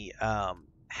the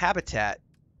habitat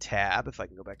tab, if I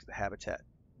can go back to the habitat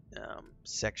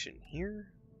section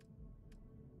here,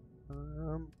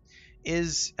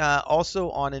 is also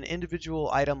on an individual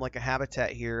item like a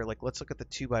habitat here. Like, let's look at the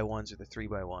 2x1s or the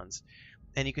 3x1s,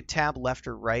 and you could tab left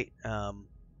or right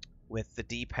with the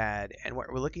D-pad, and what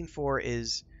we're looking for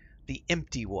is the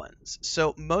empty ones.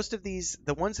 So most of these,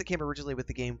 the ones that came originally with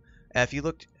the game, if you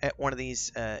looked at one of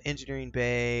these engineering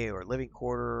bay or living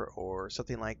quarter or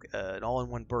something like an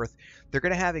all-in-one berth, they're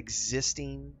going to have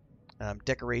existing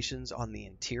decorations on the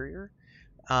interior.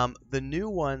 The new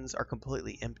ones are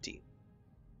completely empty.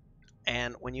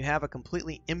 And when you have a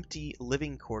completely empty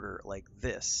living quarter like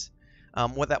this,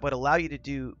 what that would allow you to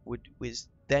do is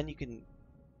then you can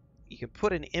you can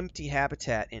put an empty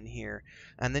habitat in here,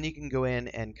 and then you can go in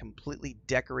and completely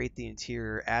decorate the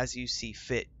interior as you see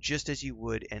fit, just as you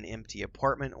would an empty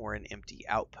apartment or an empty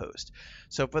outpost.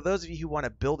 So for those of you who want to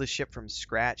build a ship from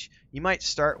scratch, you might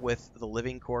start with the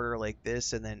living quarter like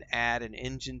this, and then add an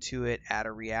engine to it, add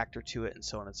a reactor to it, and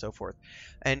so on and so forth.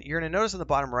 And you're going to notice on the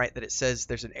bottom right that it says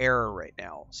there's an error right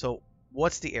now. So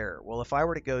what's the error? Well, if I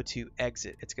were to go to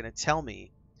exit, it's going to tell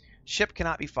me ship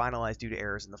cannot be finalized due to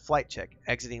errors in the flight check.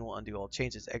 Exiting will undo all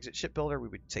changes. Exit ship builder. We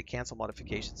would say cancel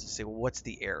modifications to say, well, what's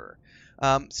the error?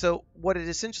 So what it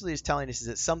essentially is telling us is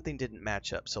that something didn't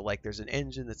match up. So like there's an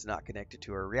engine that's not connected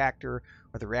to a reactor,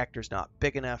 or the reactor's not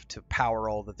big enough to power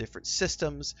all the different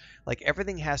systems. Like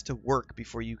everything has to work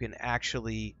before you can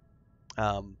actually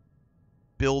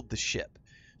build the ship.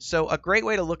 So a great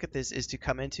way to look at this is to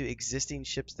come into existing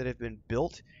ships that have been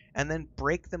built and then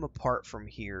break them apart from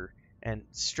here and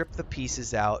strip the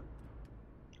pieces out,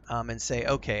 and say,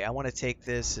 okay, I want to take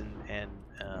this and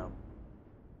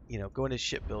go into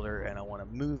ship builder, and I want to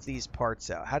move these parts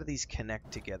out. How do these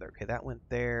connect together? Okay, that went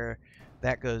there,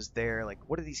 that goes there. Like,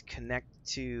 what do these connect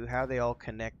to? How are they all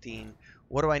connecting?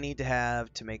 What do I need to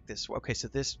have to make this? Okay, so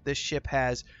this ship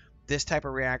has this type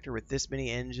of reactor with this many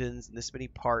engines and this many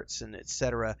parts and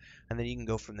etc. And then you can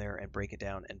go from there and break it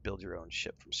down and build your own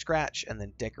ship from scratch, and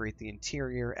then decorate the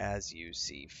interior as you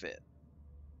see fit.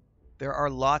 There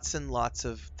are lots and lots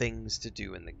of things to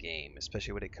do in the game,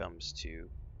 especially when it comes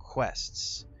to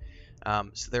quests.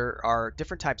 So there are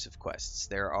different types of quests.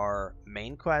 There are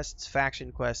main quests,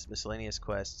 faction quests, miscellaneous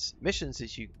quests, missions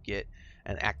that you can get,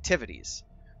 and activities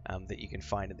that you can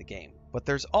find in the game. But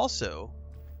there's also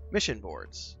mission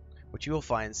boards, which you will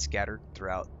find scattered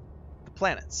throughout the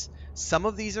planets. Some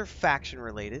of these are faction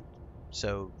related,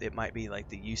 so it might be like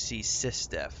the UC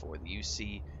SysDef or the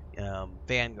UC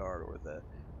Vanguard or the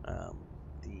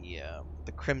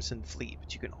Crimson Fleet.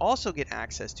 But you can also get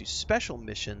access to special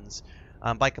missions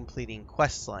by completing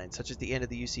quest lines, such as the end of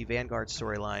the UC Vanguard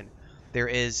storyline. There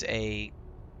is a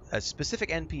specific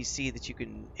NPC that you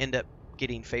can end up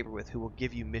getting favor with, who will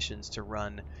give you missions to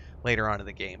run later on in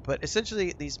the game. But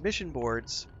essentially, these mission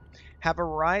boards have a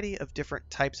variety of different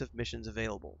types of missions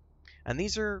available, and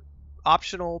these are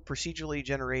optional, procedurally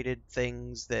generated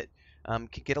things that can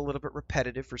get a little bit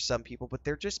repetitive for some people, but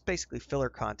they're just basically filler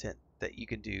content that you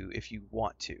can do if you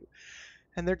want to.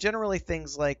 And they're generally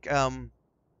things like,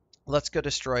 let's go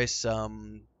destroy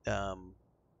the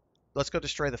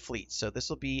fleet. So this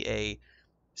will be a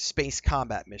space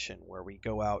combat mission where we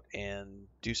go out and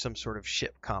do some sort of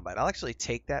ship combat. I'll actually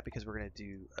take that because we're going to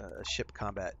do a ship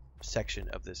combat section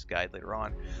of this guide later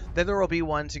on. Then there will be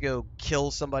one to go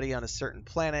kill somebody on a certain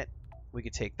planet. We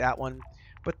could take that one.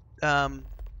 But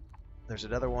there's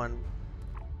another one.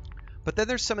 But then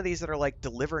there's some of these that are like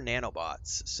deliver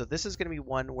nanobots. So this is going to be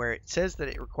one where it says that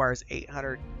it requires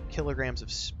 800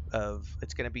 kilograms of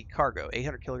it's going to be cargo,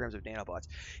 800 kilograms of nanobots.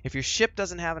 If your ship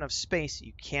doesn't have enough space,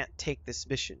 you can't take this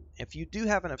mission. If you do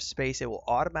have enough space, it will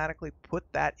automatically put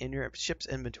that in your ship's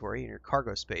inventory, in your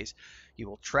cargo space. You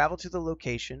will travel to the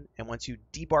location, and once you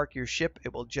debark your ship,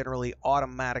 it will generally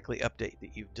automatically update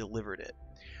that you've delivered it.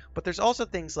 But there's also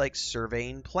things like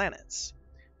surveying planets.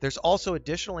 There's also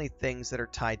additionally things that are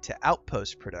tied to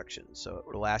outpost production. So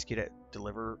it will ask you to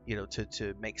deliver,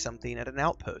 to make something at an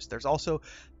outpost. There's also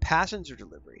passenger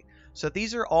delivery. So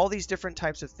these are all these different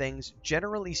types of things.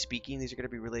 Generally speaking, these are going to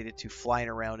be related to flying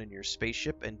around in your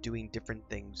spaceship and doing different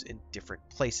things in different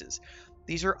places.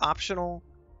 These are optional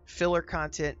filler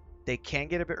content. They can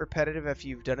get a bit repetitive if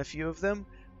you've done a few of them,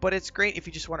 but it's great if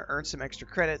you just want to earn some extra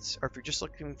credits, or if you're just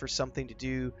looking for something to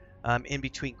do in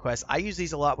between quests. I use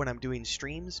these a lot when I'm doing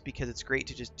streams because it's great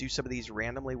to just do some of these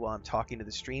randomly while I'm talking to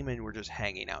the stream and we're just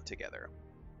hanging out together.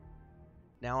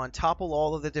 Now, on top of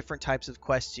all of the different types of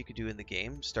quests you could do in the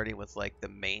game, starting with like the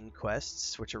main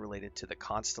quests, which are related to the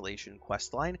Constellation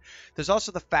quest line, there's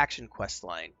also the faction quest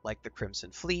line, like the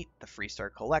Crimson Fleet, the Freestar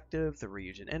Collective, the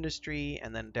Ryujin Industry,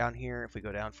 and then down here, if we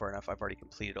go down far enough, I've already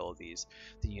completed all of these.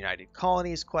 The United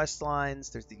Colonies quest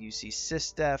lines, there's the UC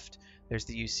SysDef, there's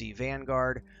the UC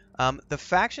Vanguard. The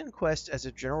faction quests, as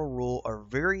a general rule, are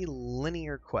very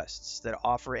linear quests that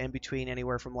offer in between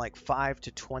anywhere from like 5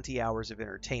 to 20 hours of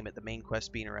entertainment, the main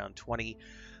quest being around 20.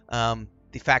 The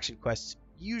faction quests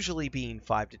usually being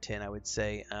 5 to 10, I would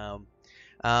say.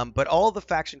 But all the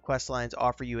faction quest lines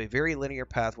offer you a very linear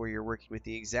path where you're working with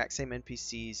the exact same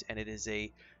NPCs, and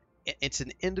it's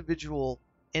an individual,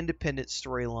 independent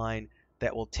storyline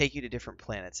that will take you to different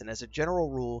planets. And as a general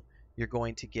rule, you're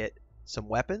going to get some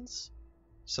weapons,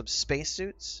 some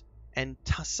spacesuits, and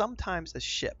sometimes a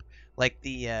ship. Like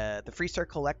the Freestar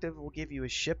Collective will give you a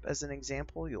ship as an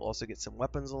example. You'll also get some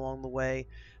weapons along the way.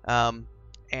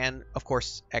 and of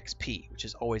course XP, which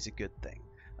is always a good thing.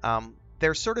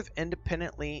 They're sort of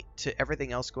independently to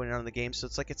everything else going on in the game, so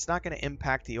it's like it's not going to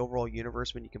impact the overall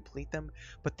universe when you complete them.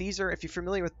 But these are, if you're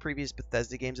familiar with previous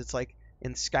Bethesda games, it's like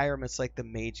in Skyrim, it's like the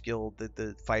Mage Guild,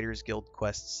 the Fighters Guild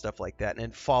quests, stuff like that. And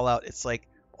in Fallout, it's like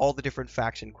all the different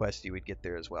faction quests you would get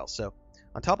there as well. So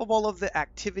on top of all of the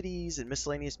activities and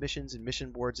miscellaneous missions and mission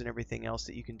boards and everything else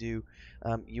that you can do,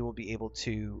 you will be able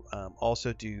to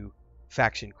also do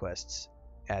faction quests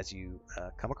as you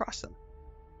come across them.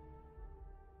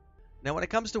 Now, when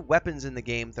it comes to weapons in the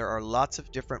game, there are lots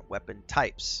of different weapon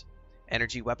types.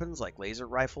 Energy weapons like laser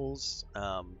rifles,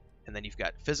 and then you've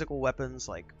got physical weapons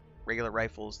like regular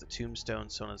rifles, the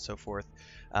tombstones, so on and so forth.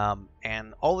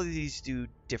 And all of these do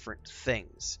different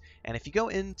things. And if you go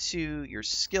into your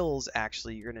skills,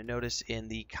 actually, you're going to notice in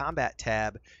the combat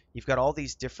tab, you've got all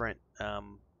these different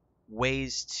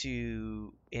ways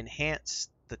to enhance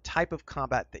the type of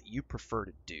combat that you prefer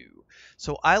to do.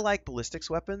 So I like ballistics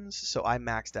weapons, so I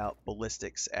maxed out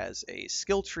ballistics as a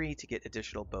skill tree to get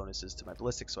additional bonuses to my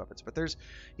ballistics weapons. But there's,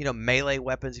 melee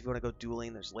weapons if you want to go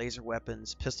dueling. There's laser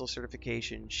weapons, pistol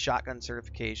certification, shotgun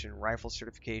certification, rifle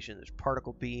certification. There's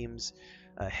particle beams,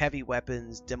 heavy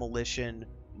weapons, demolition,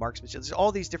 marksmanship. There's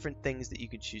all these different things that you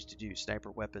can choose to do,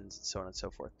 sniper weapons, and so on and so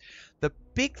forth. The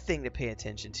big thing to pay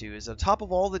attention to is on top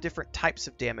of all the different types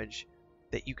of damage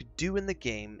that you could do in the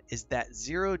game is that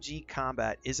zero-G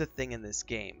combat is a thing in this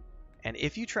game. And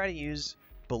if you try to use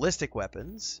ballistic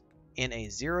weapons in a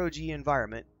zero-G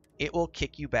environment, it will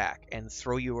kick you back and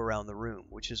throw you around the room,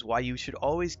 which is why you should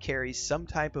always carry some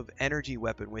type of energy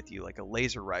weapon with you, like a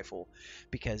laser rifle,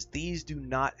 because these do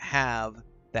not have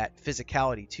that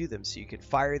physicality to them. So you can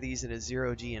fire these in a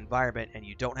zero-G environment and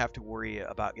you don't have to worry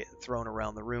about getting thrown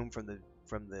around the room from the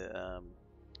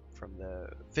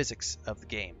physics of the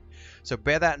game. So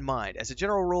bear that in mind. As a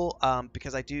general rule,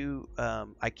 because I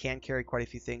can carry quite a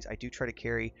few things, I do try to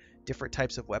carry different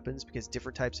types of weapons, because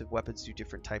different types of weapons do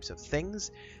different types of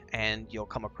things, and you'll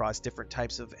come across different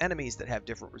types of enemies that have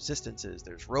different resistances.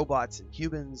 There's robots and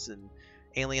humans and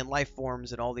alien life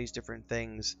forms and all these different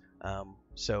things.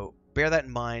 So bear that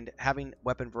in mind. Having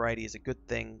weapon variety is a good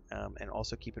thing, and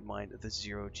also keep in mind the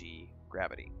zero-G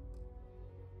gravity.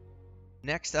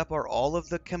 Next up are all of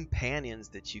the companions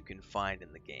that you can find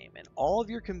in the game, and all of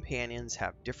your companions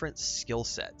have different skill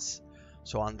sets.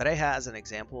 So Andreja, as an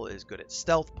example, is good at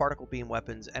stealth, particle beam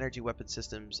weapons, energy weapon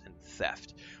systems, and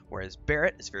theft, whereas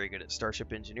Barrett is very good at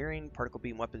starship engineering, particle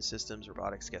beam weapon systems,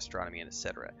 robotics, gastronomy, and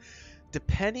etc.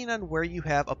 Depending on where you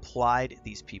have applied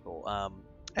these people,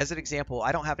 as an example,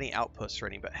 I don't have any outposts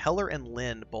running, but Heller and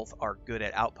Lynn both are good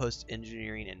at outpost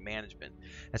engineering and management.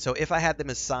 And so if I had them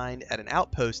assigned at an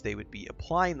outpost, they would be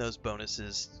applying those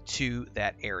bonuses to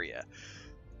that area.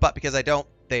 But because I don't,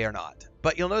 they are not.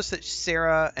 But you'll notice that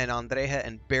Sarah and Andreja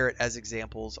and Barrett, as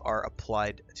examples, are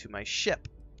applied to my ship.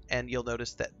 And you'll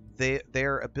notice that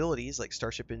their abilities, like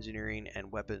starship engineering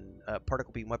and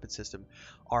particle beam weapon system,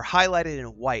 are highlighted in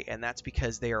white. And that's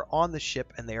because they are on the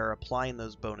ship and they are applying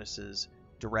those bonuses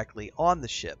directly on the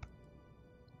ship.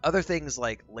 Other things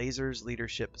like lasers,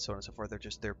 leadership, so on and so forth are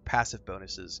just their passive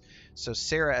bonuses. So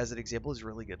Sarah, as an example, is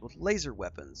really good with laser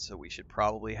weapons, so we should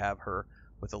probably have her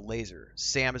with a laser.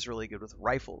 Sam is really good with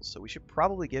rifles, so we should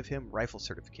probably give him rifle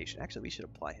certification. Actually, we should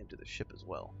apply him to the ship as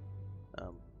well.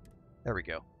 There we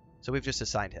go. So we've just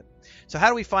assigned him. So how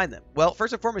do we find them? Well,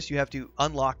 first and foremost, you have to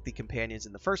unlock the companions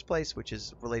in the first place, which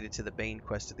is related to the main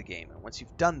quest of the game. And once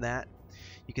you've done that,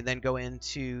 you can then go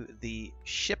into the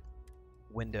ship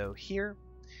window here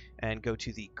and go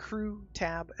to the crew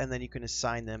tab, and then you can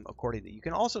assign them accordingly. You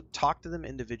can also talk to them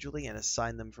individually and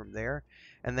assign them from there.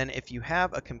 And then if you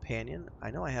have a companion,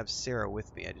 I know I have Sarah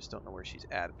with me, I just don't know where she's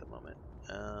at the moment.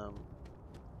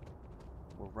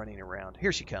 We're running around.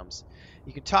 Here she comes.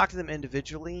 You can talk to them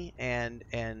individually and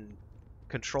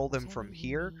control them from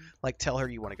here. Like tell her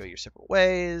you want to go your separate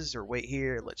ways, or wait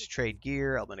here, let's trade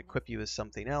gear, I'm going to equip you with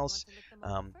something else.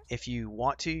 If you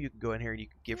want to, you can go in here and you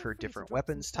can give her different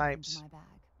weapons types.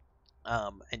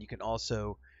 And you can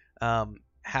also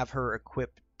have her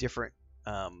equip different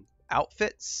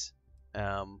outfits,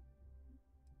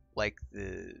 like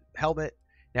the helmet.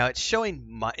 Now it's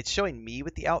showing me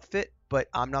with the outfit, but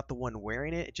I'm not the one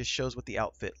wearing it. It just shows what the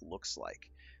outfit looks like.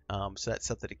 So that's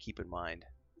something to keep in mind.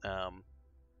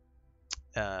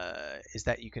 Is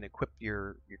that you can equip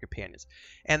your companions.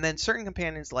 And then certain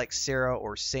companions like Sarah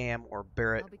or Sam or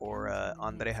Barrett or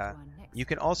Andreja, you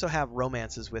can also have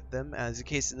romances with them. In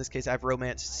this case, I've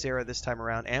romanced Sarah this time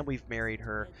around, and we've married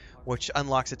her, which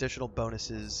unlocks additional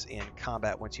bonuses in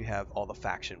combat once you have all the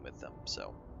faction with them.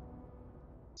 So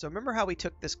So remember how we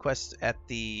took this quest at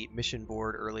the mission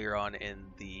board earlier on in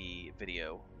the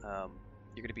video? You're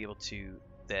going to be able to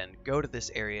then go to this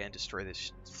area and destroy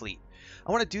this fleet.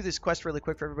 I want to do this quest really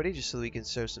quick for everybody just so we can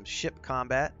show some ship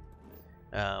combat.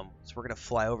 So we're going to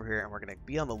fly over here and we're going to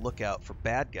be on the lookout for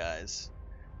bad guys.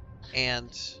 And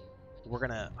we're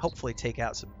going to hopefully take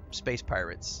out some space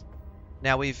pirates.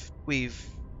 Now we've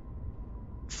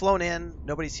flown in,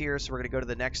 nobody's here, so we're going to go to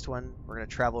the next one. We're going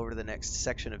to travel over to the next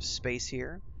section of space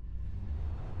here.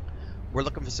 We're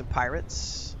looking for some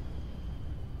pirates.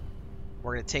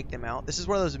 We're going to take them out. This is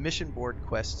one of those mission board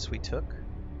quests we took.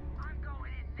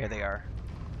 Here they are.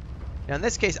 Now in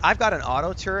this case, I've got an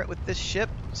auto turret with this ship,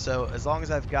 so as long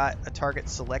as I've got a target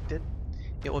selected,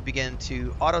 it will begin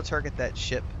to auto target that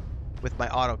ship with my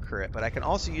auto turret. But I can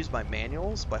also use my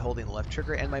manuals by holding the left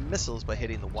trigger and my missiles by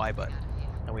hitting the Y button.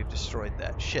 And we've destroyed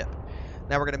that ship.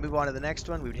 Now we're going to move on to the next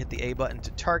one. We would hit the A button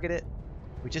to target it.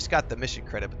 We just got the mission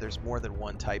credit, but there's more than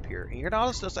one type here. And you're going to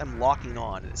also notice I'm locking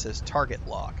on, and it says target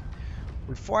lock.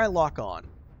 Before I lock on,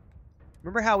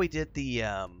 remember how we did the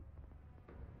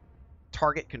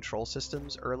target control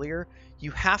systems earlier?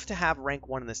 You have to have rank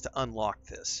 1 in this to unlock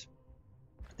this.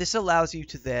 This allows you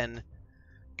to then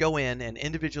go in and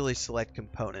individually select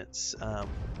components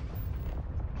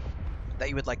that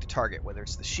you would like to target, whether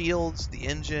it's the shields, the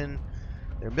engine,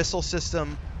 their missile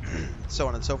system, so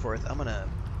on and so forth. I'm going to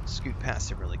scoot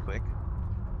past him really quick.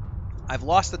 I've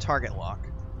lost the target lock.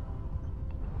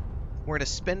 We're going to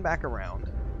spin back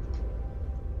around.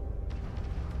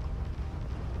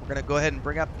 We're going to go ahead and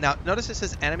bring up... Now, notice it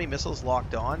says enemy missiles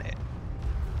locked on.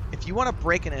 If you want to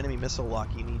break an enemy missile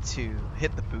lock, you need to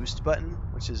hit the boost button,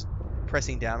 which is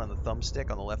pressing down on the thumbstick,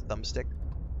 on the left thumbstick.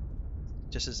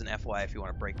 Just as an FYI if you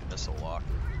want to break the missile lock.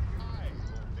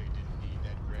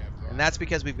 And that's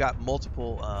because we've got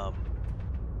multiple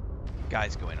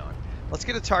guys going on. Let's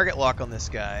get a target lock on this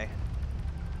guy.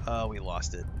 Oh, we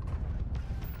lost it.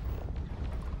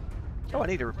 Oh, I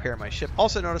need to repair my ship.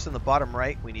 Also notice in the bottom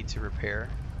right, we need to repair.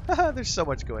 There's so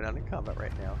much going on in combat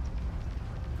right now.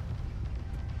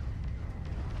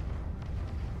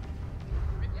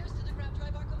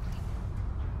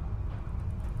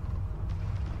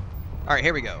 Alright,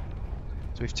 here we go.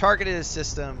 So we've targeted his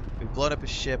system, we've blown up his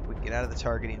ship, we can get out of the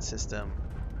targeting system.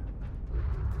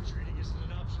 Retreating isn't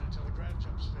an option until the grav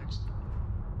jump's fixed.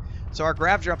 So our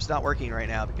grav jump's not working right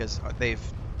now because they've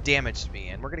damaged me,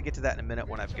 and we're going to get to that in a minute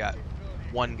when I've got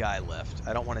one guy left.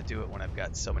 I don't want to do it when I've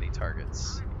got so many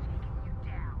targets.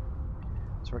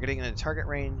 So we're getting into target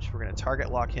range, we're going to target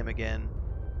lock him again.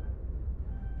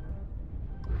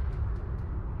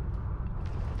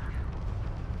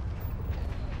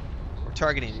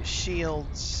 Targeting his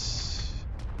shields.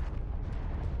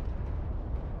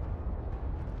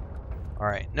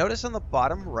 Alright, notice on the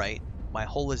bottom right, my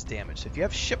hull is damaged. So if you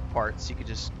have ship parts, you can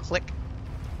just click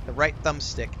the right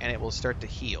thumbstick and it will start to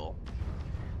heal.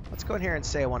 Let's go in here and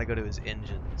say I want to go to his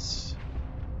engines.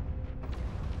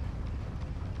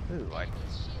 Ooh, I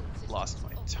lost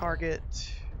my target.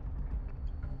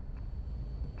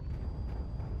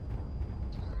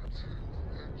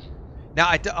 Now,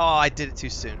 I did it too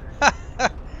soon.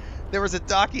 There was a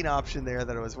docking option there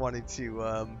that I was wanting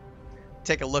to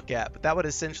take a look at, but that would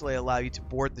essentially allow you to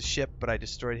board the ship, but I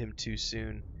destroyed him too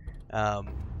soon.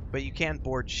 But you can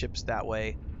board ships that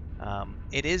way.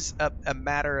 It is a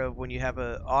matter of when you have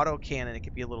an autocannon, it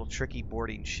can be a little tricky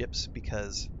boarding ships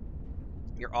because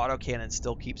your autocannon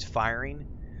still keeps firing.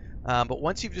 But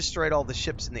once you've destroyed all the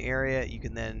ships in the area, you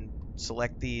can then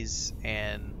select these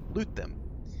and loot them.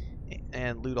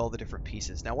 And loot all the different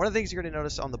pieces. Now, one of the things you're going to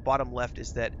notice on the bottom left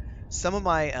is that some of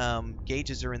my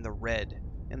gauges are in the red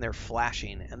and they're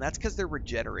flashing, and that's because they're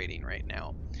regenerating right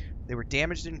now. They were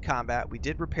damaged in combat. We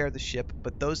did repair the ship,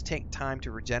 but those take time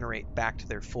to regenerate back to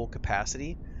their full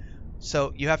capacity.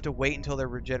 So you have to wait until they're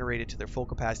regenerated to their full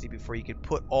capacity before you can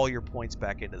put all your points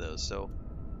back into those. So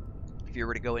if you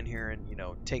were to go in here and, you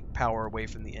know, take power away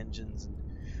from the engines and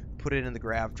put it in the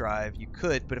grav drive, you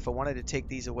could, but if I wanted to take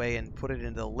these away and put it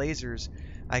into the lasers,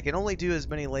 I can only do as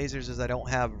many lasers as I don't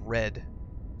have red.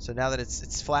 So now that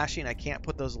it's flashing, I can't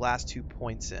put those last 2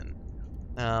 points in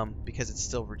because it's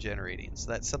still regenerating.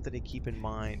 So that's something to keep in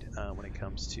mind when it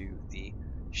comes to the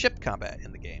ship combat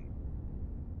in the game.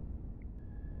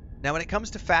 Now when it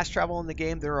comes to fast travel in the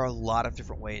game, there are a lot of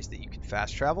different ways that you can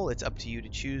fast travel. It's up to you to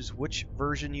choose which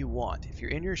version you want. If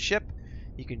you're in your ship,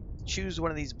 you can choose one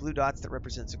of these blue dots that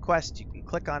represents a quest. You can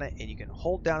click on it and you can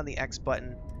hold down on the X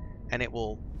button and it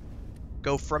will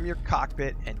go from your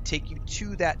cockpit and take you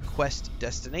to that quest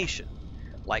destination.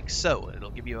 Like so.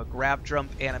 It'll give you a grav jump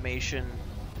animation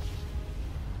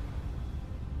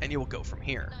and you will go from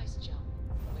here. Nice jump.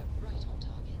 We're right on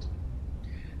target.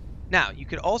 Now, you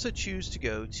could also choose to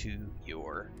go to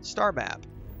your star map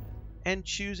and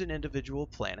choose an individual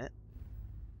planet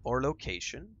or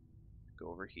location. Go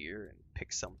over here and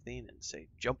pick something and say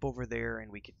jump over there, and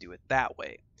we could do it that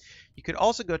way. You could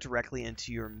also go directly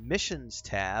into your missions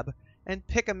tab and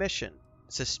pick a mission.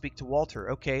 It says speak to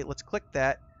Walter. Okay, let's click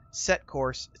that. Set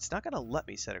course. It's not going to let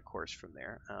me set a course from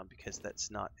there because that's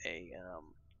not a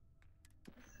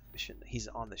mission. He's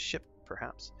on the ship,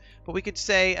 perhaps. But we could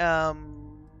say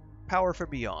power for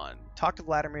beyond. Talk to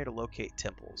Vladimir to locate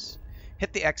temples.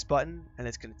 Hit the X button, and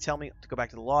it's going to tell me to go back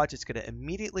to the lodge. It's going to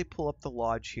immediately pull up the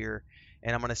lodge here,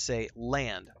 and I'm going to say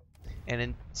land.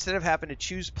 And instead of having to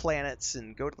choose planets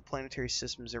and go to the planetary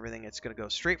systems, everything, it's going to go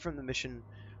straight from the mission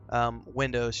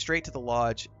window straight to the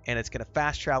lodge, and it's going to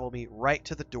fast travel me right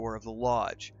to the door of the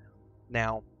lodge.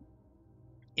 Now,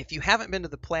 if you haven't been to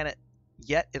the planet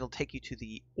yet, it'll take you to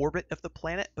the orbit of the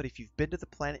planet, but if you've been to the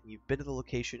planet and you've been to the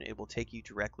location, it will take you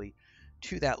directly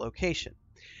to that location.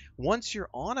 Once you're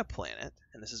on a planet,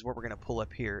 and this is what we're going to pull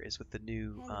up here, is with the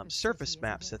new surface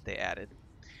maps that they added,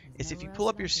 is if you pull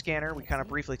up your scanner, we kind of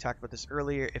briefly talked about this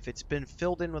earlier, if it's been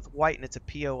filled in with white and it's a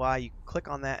POI, you click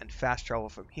on that and fast travel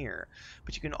from here.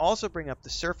 But you can also bring up the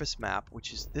surface map,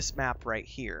 which is this map right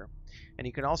here, and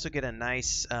you can also get a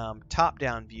nice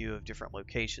top-down view of different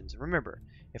locations. And remember,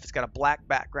 if it's got a black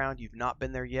background, you've not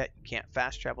been there yet, you can't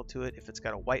fast travel to it. If it's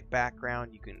got a white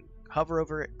background, you can hover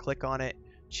over it, click on it,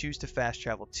 choose to fast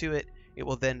travel to it. It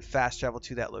will then fast travel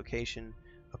to that location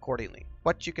accordingly.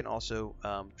 But you can also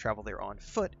travel there on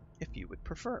foot if you would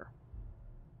prefer.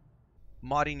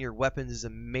 Modding your weapons is a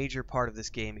major part of this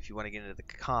game if you want to get into the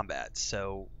combat.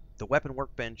 So the weapon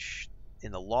workbench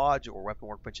in the lodge or weapon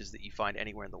workbenches that you find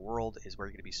anywhere in the world is where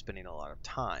you're going to be spending a lot of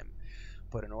time.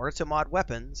 But in order to mod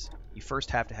weapons, you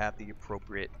first have to have the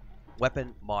appropriate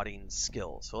weapon modding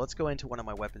skills. So let's go into one of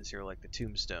my weapons here, like the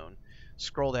tombstone.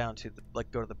 Scroll down to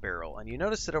go to the barrel, and you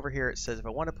notice that over here it says if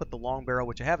I want to put the long barrel,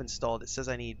 which I have installed, it says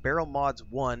I need barrel mods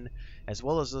 1 as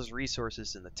well as those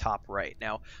resources in the top right.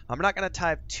 Now, I'm not going to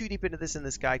dive too deep into this in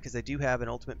this guide because I do have an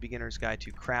Ultimate Beginner's Guide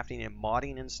to Crafting and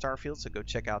Modding in Starfield, so go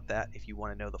check out that if you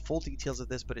want to know the full details of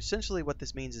this. But essentially what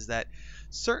this means is that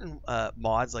certain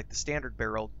mods, like the standard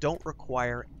barrel, don't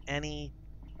require any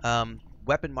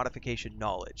weapon modification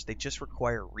knowledge. They just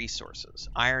require resources,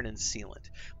 iron and sealant.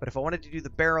 But if I wanted to do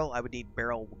the barrel, I would need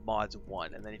barrel mods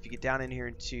 1. And then if you get down in here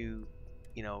into,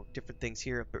 different things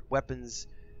here, weapons,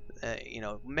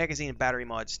 magazine and battery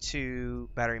mods 2,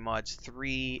 battery mods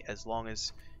 3,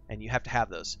 and you have to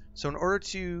have those. So in order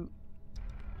to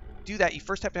do that, you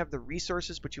first have to have the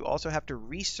resources, but you also have to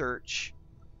research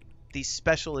the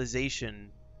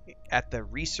specialization at the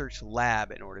research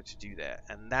lab in order to do that.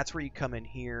 And that's where you come in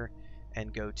here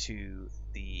and go to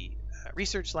the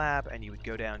research lab, and you would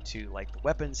go down to like the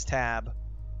weapons tab,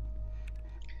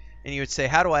 and you would say,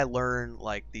 how do I learn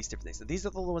like these different things? And these are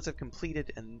the ones I've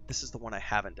completed, and this is the one I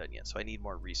haven't done yet, so I need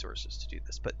more resources to do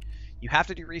this. But you have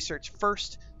to do research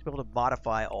first to be able to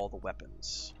modify all the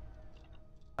weapons.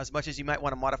 As much as you might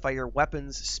want to modify your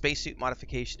weapons, spacesuit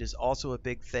modification is also a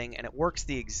big thing, and it works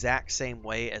the exact same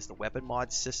way as the weapon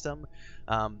mod system.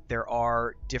 There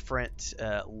are different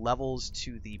levels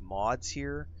to the mods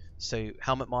here. So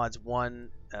helmet mods 1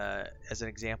 as an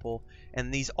example,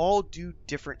 and these all do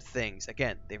different things.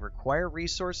 Again, they require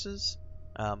resources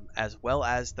as well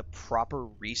as the proper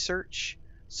research.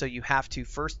 So you have to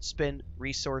first spend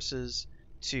resources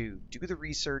to do the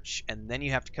research, and then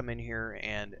you have to come in here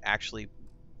and actually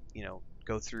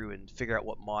go through and figure out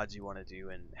what mods you want to do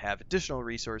and have additional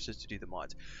resources to do the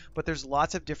mods. But there's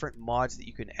lots of different mods that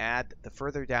you can add. The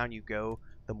further down you go,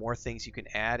 the more things you can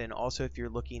add. And also if you're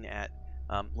looking at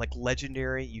like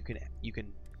legendary, you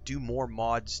can do more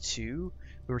mods too.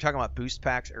 We were talking about boost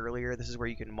packs earlier. This is where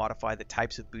you can modify the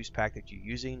types of boost pack that you're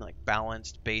using, like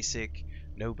balanced, basic,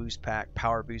 no boost pack,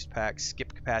 power boost pack,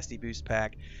 skip capacity boost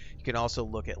pack. You can also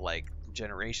look at like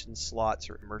regeneration slots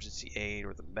or emergency aid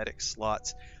or the medic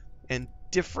slots. And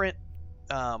different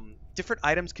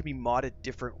items can be modded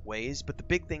different ways, but the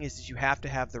big thing is you have to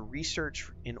have the research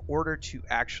in order to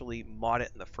actually mod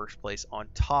it in the first place on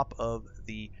top of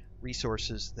the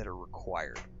resources that are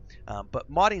required. But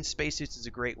modding spacesuits is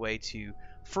a great way to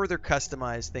further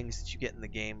customize things that you get in the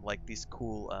game, like these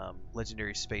cool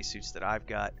legendary spacesuits that I've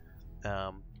got,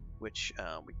 which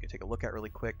we can take a look at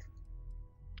really quick.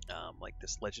 Like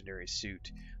this legendary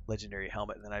suit, legendary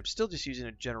helmet, and then I'm still just using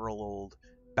a general old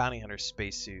bounty hunter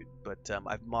spacesuit, but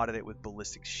I've modded it with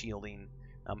ballistic shielding,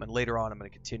 and later on I'm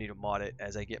going to continue to mod it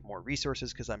as I get more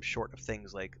resources because I'm short of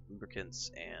things like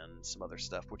lubricants and some other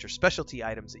stuff, which are specialty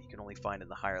items that you can only find in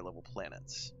the higher level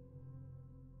planets.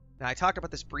 Now, I talked about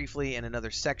this briefly in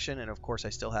another section, and of course, I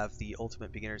still have the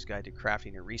Ultimate Beginner's Guide to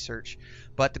Crafting and Research.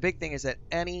 But the big thing is that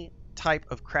any type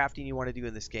of crafting you want to do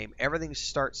in this game, everything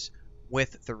starts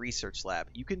with the research lab.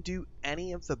 You can do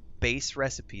any of the base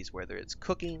recipes, whether it's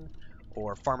cooking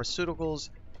or pharmaceuticals.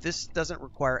 This doesn't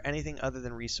require anything other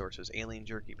than resources, alien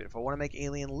jerky. But if I want to make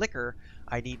alien liquor,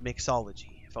 I need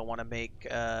mixology. If I want to make,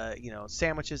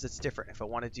 sandwiches, that's different. If I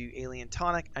want to do alien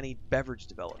tonic, I need beverage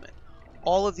development.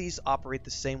 All of these operate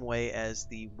the same way as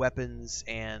the weapons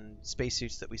and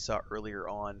spacesuits that we saw earlier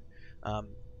on.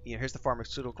 Here's the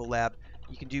pharmaceutical lab.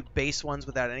 You can do base ones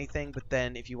without anything, but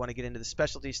then if you want to get into the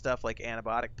specialty stuff like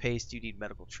antibiotic paste, you need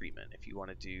medical treatment. If you want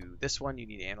to do this one, you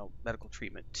need medical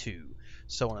treatment too,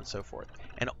 so on and so forth.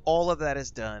 And all of that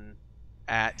is done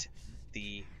at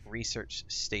the research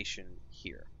station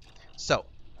here. So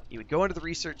you would go into the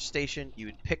research station, you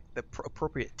would pick the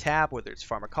appropriate tab, whether it's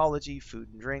pharmacology, food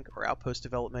and drink, or outpost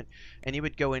development, and you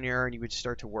would go in here and you would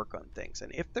start to work on things.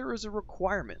 And if there is a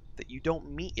requirement that you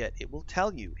don't meet yet, it will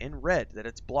tell you in red that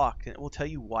it's blocked, and it will tell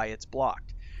you why it's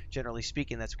blocked. Generally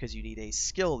speaking, that's because you need a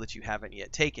skill that you haven't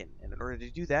yet taken. And in order to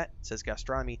do that, it says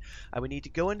gastronomy, I would need to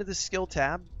go into the skill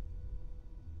tab,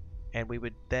 and we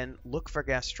would then look for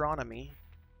gastronomy,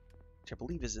 which I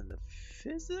believe is in the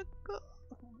physical.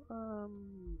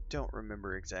 Don't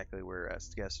remember exactly where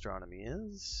gastronomy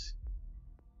is.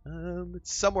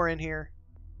 It's somewhere in here.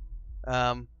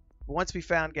 Once we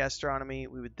found gastronomy,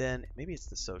 we would then, maybe it's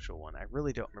the social one. I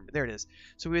really don't remember. There it is.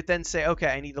 So we would then say, okay,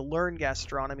 I need to learn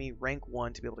gastronomy rank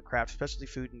 1 to be able to craft specialty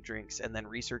food and drinks, and then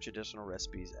research additional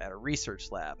recipes at a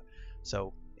research lab.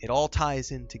 So it all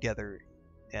ties in together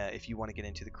if you want to get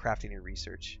into the crafting and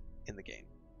research in the game.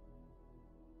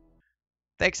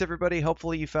 Thanks, everybody.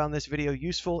 Hopefully you found this video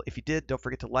useful. If you did, don't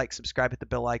forget to like, subscribe, hit the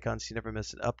bell icon so you never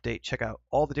miss an update. Check out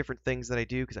all the different things that I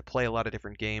do because I play a lot of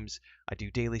different games. I do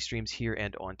daily streams here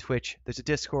and on Twitch. There's a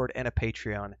Discord and a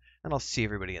Patreon, and I'll see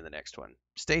everybody in the next one.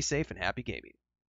 Stay safe and happy gaming.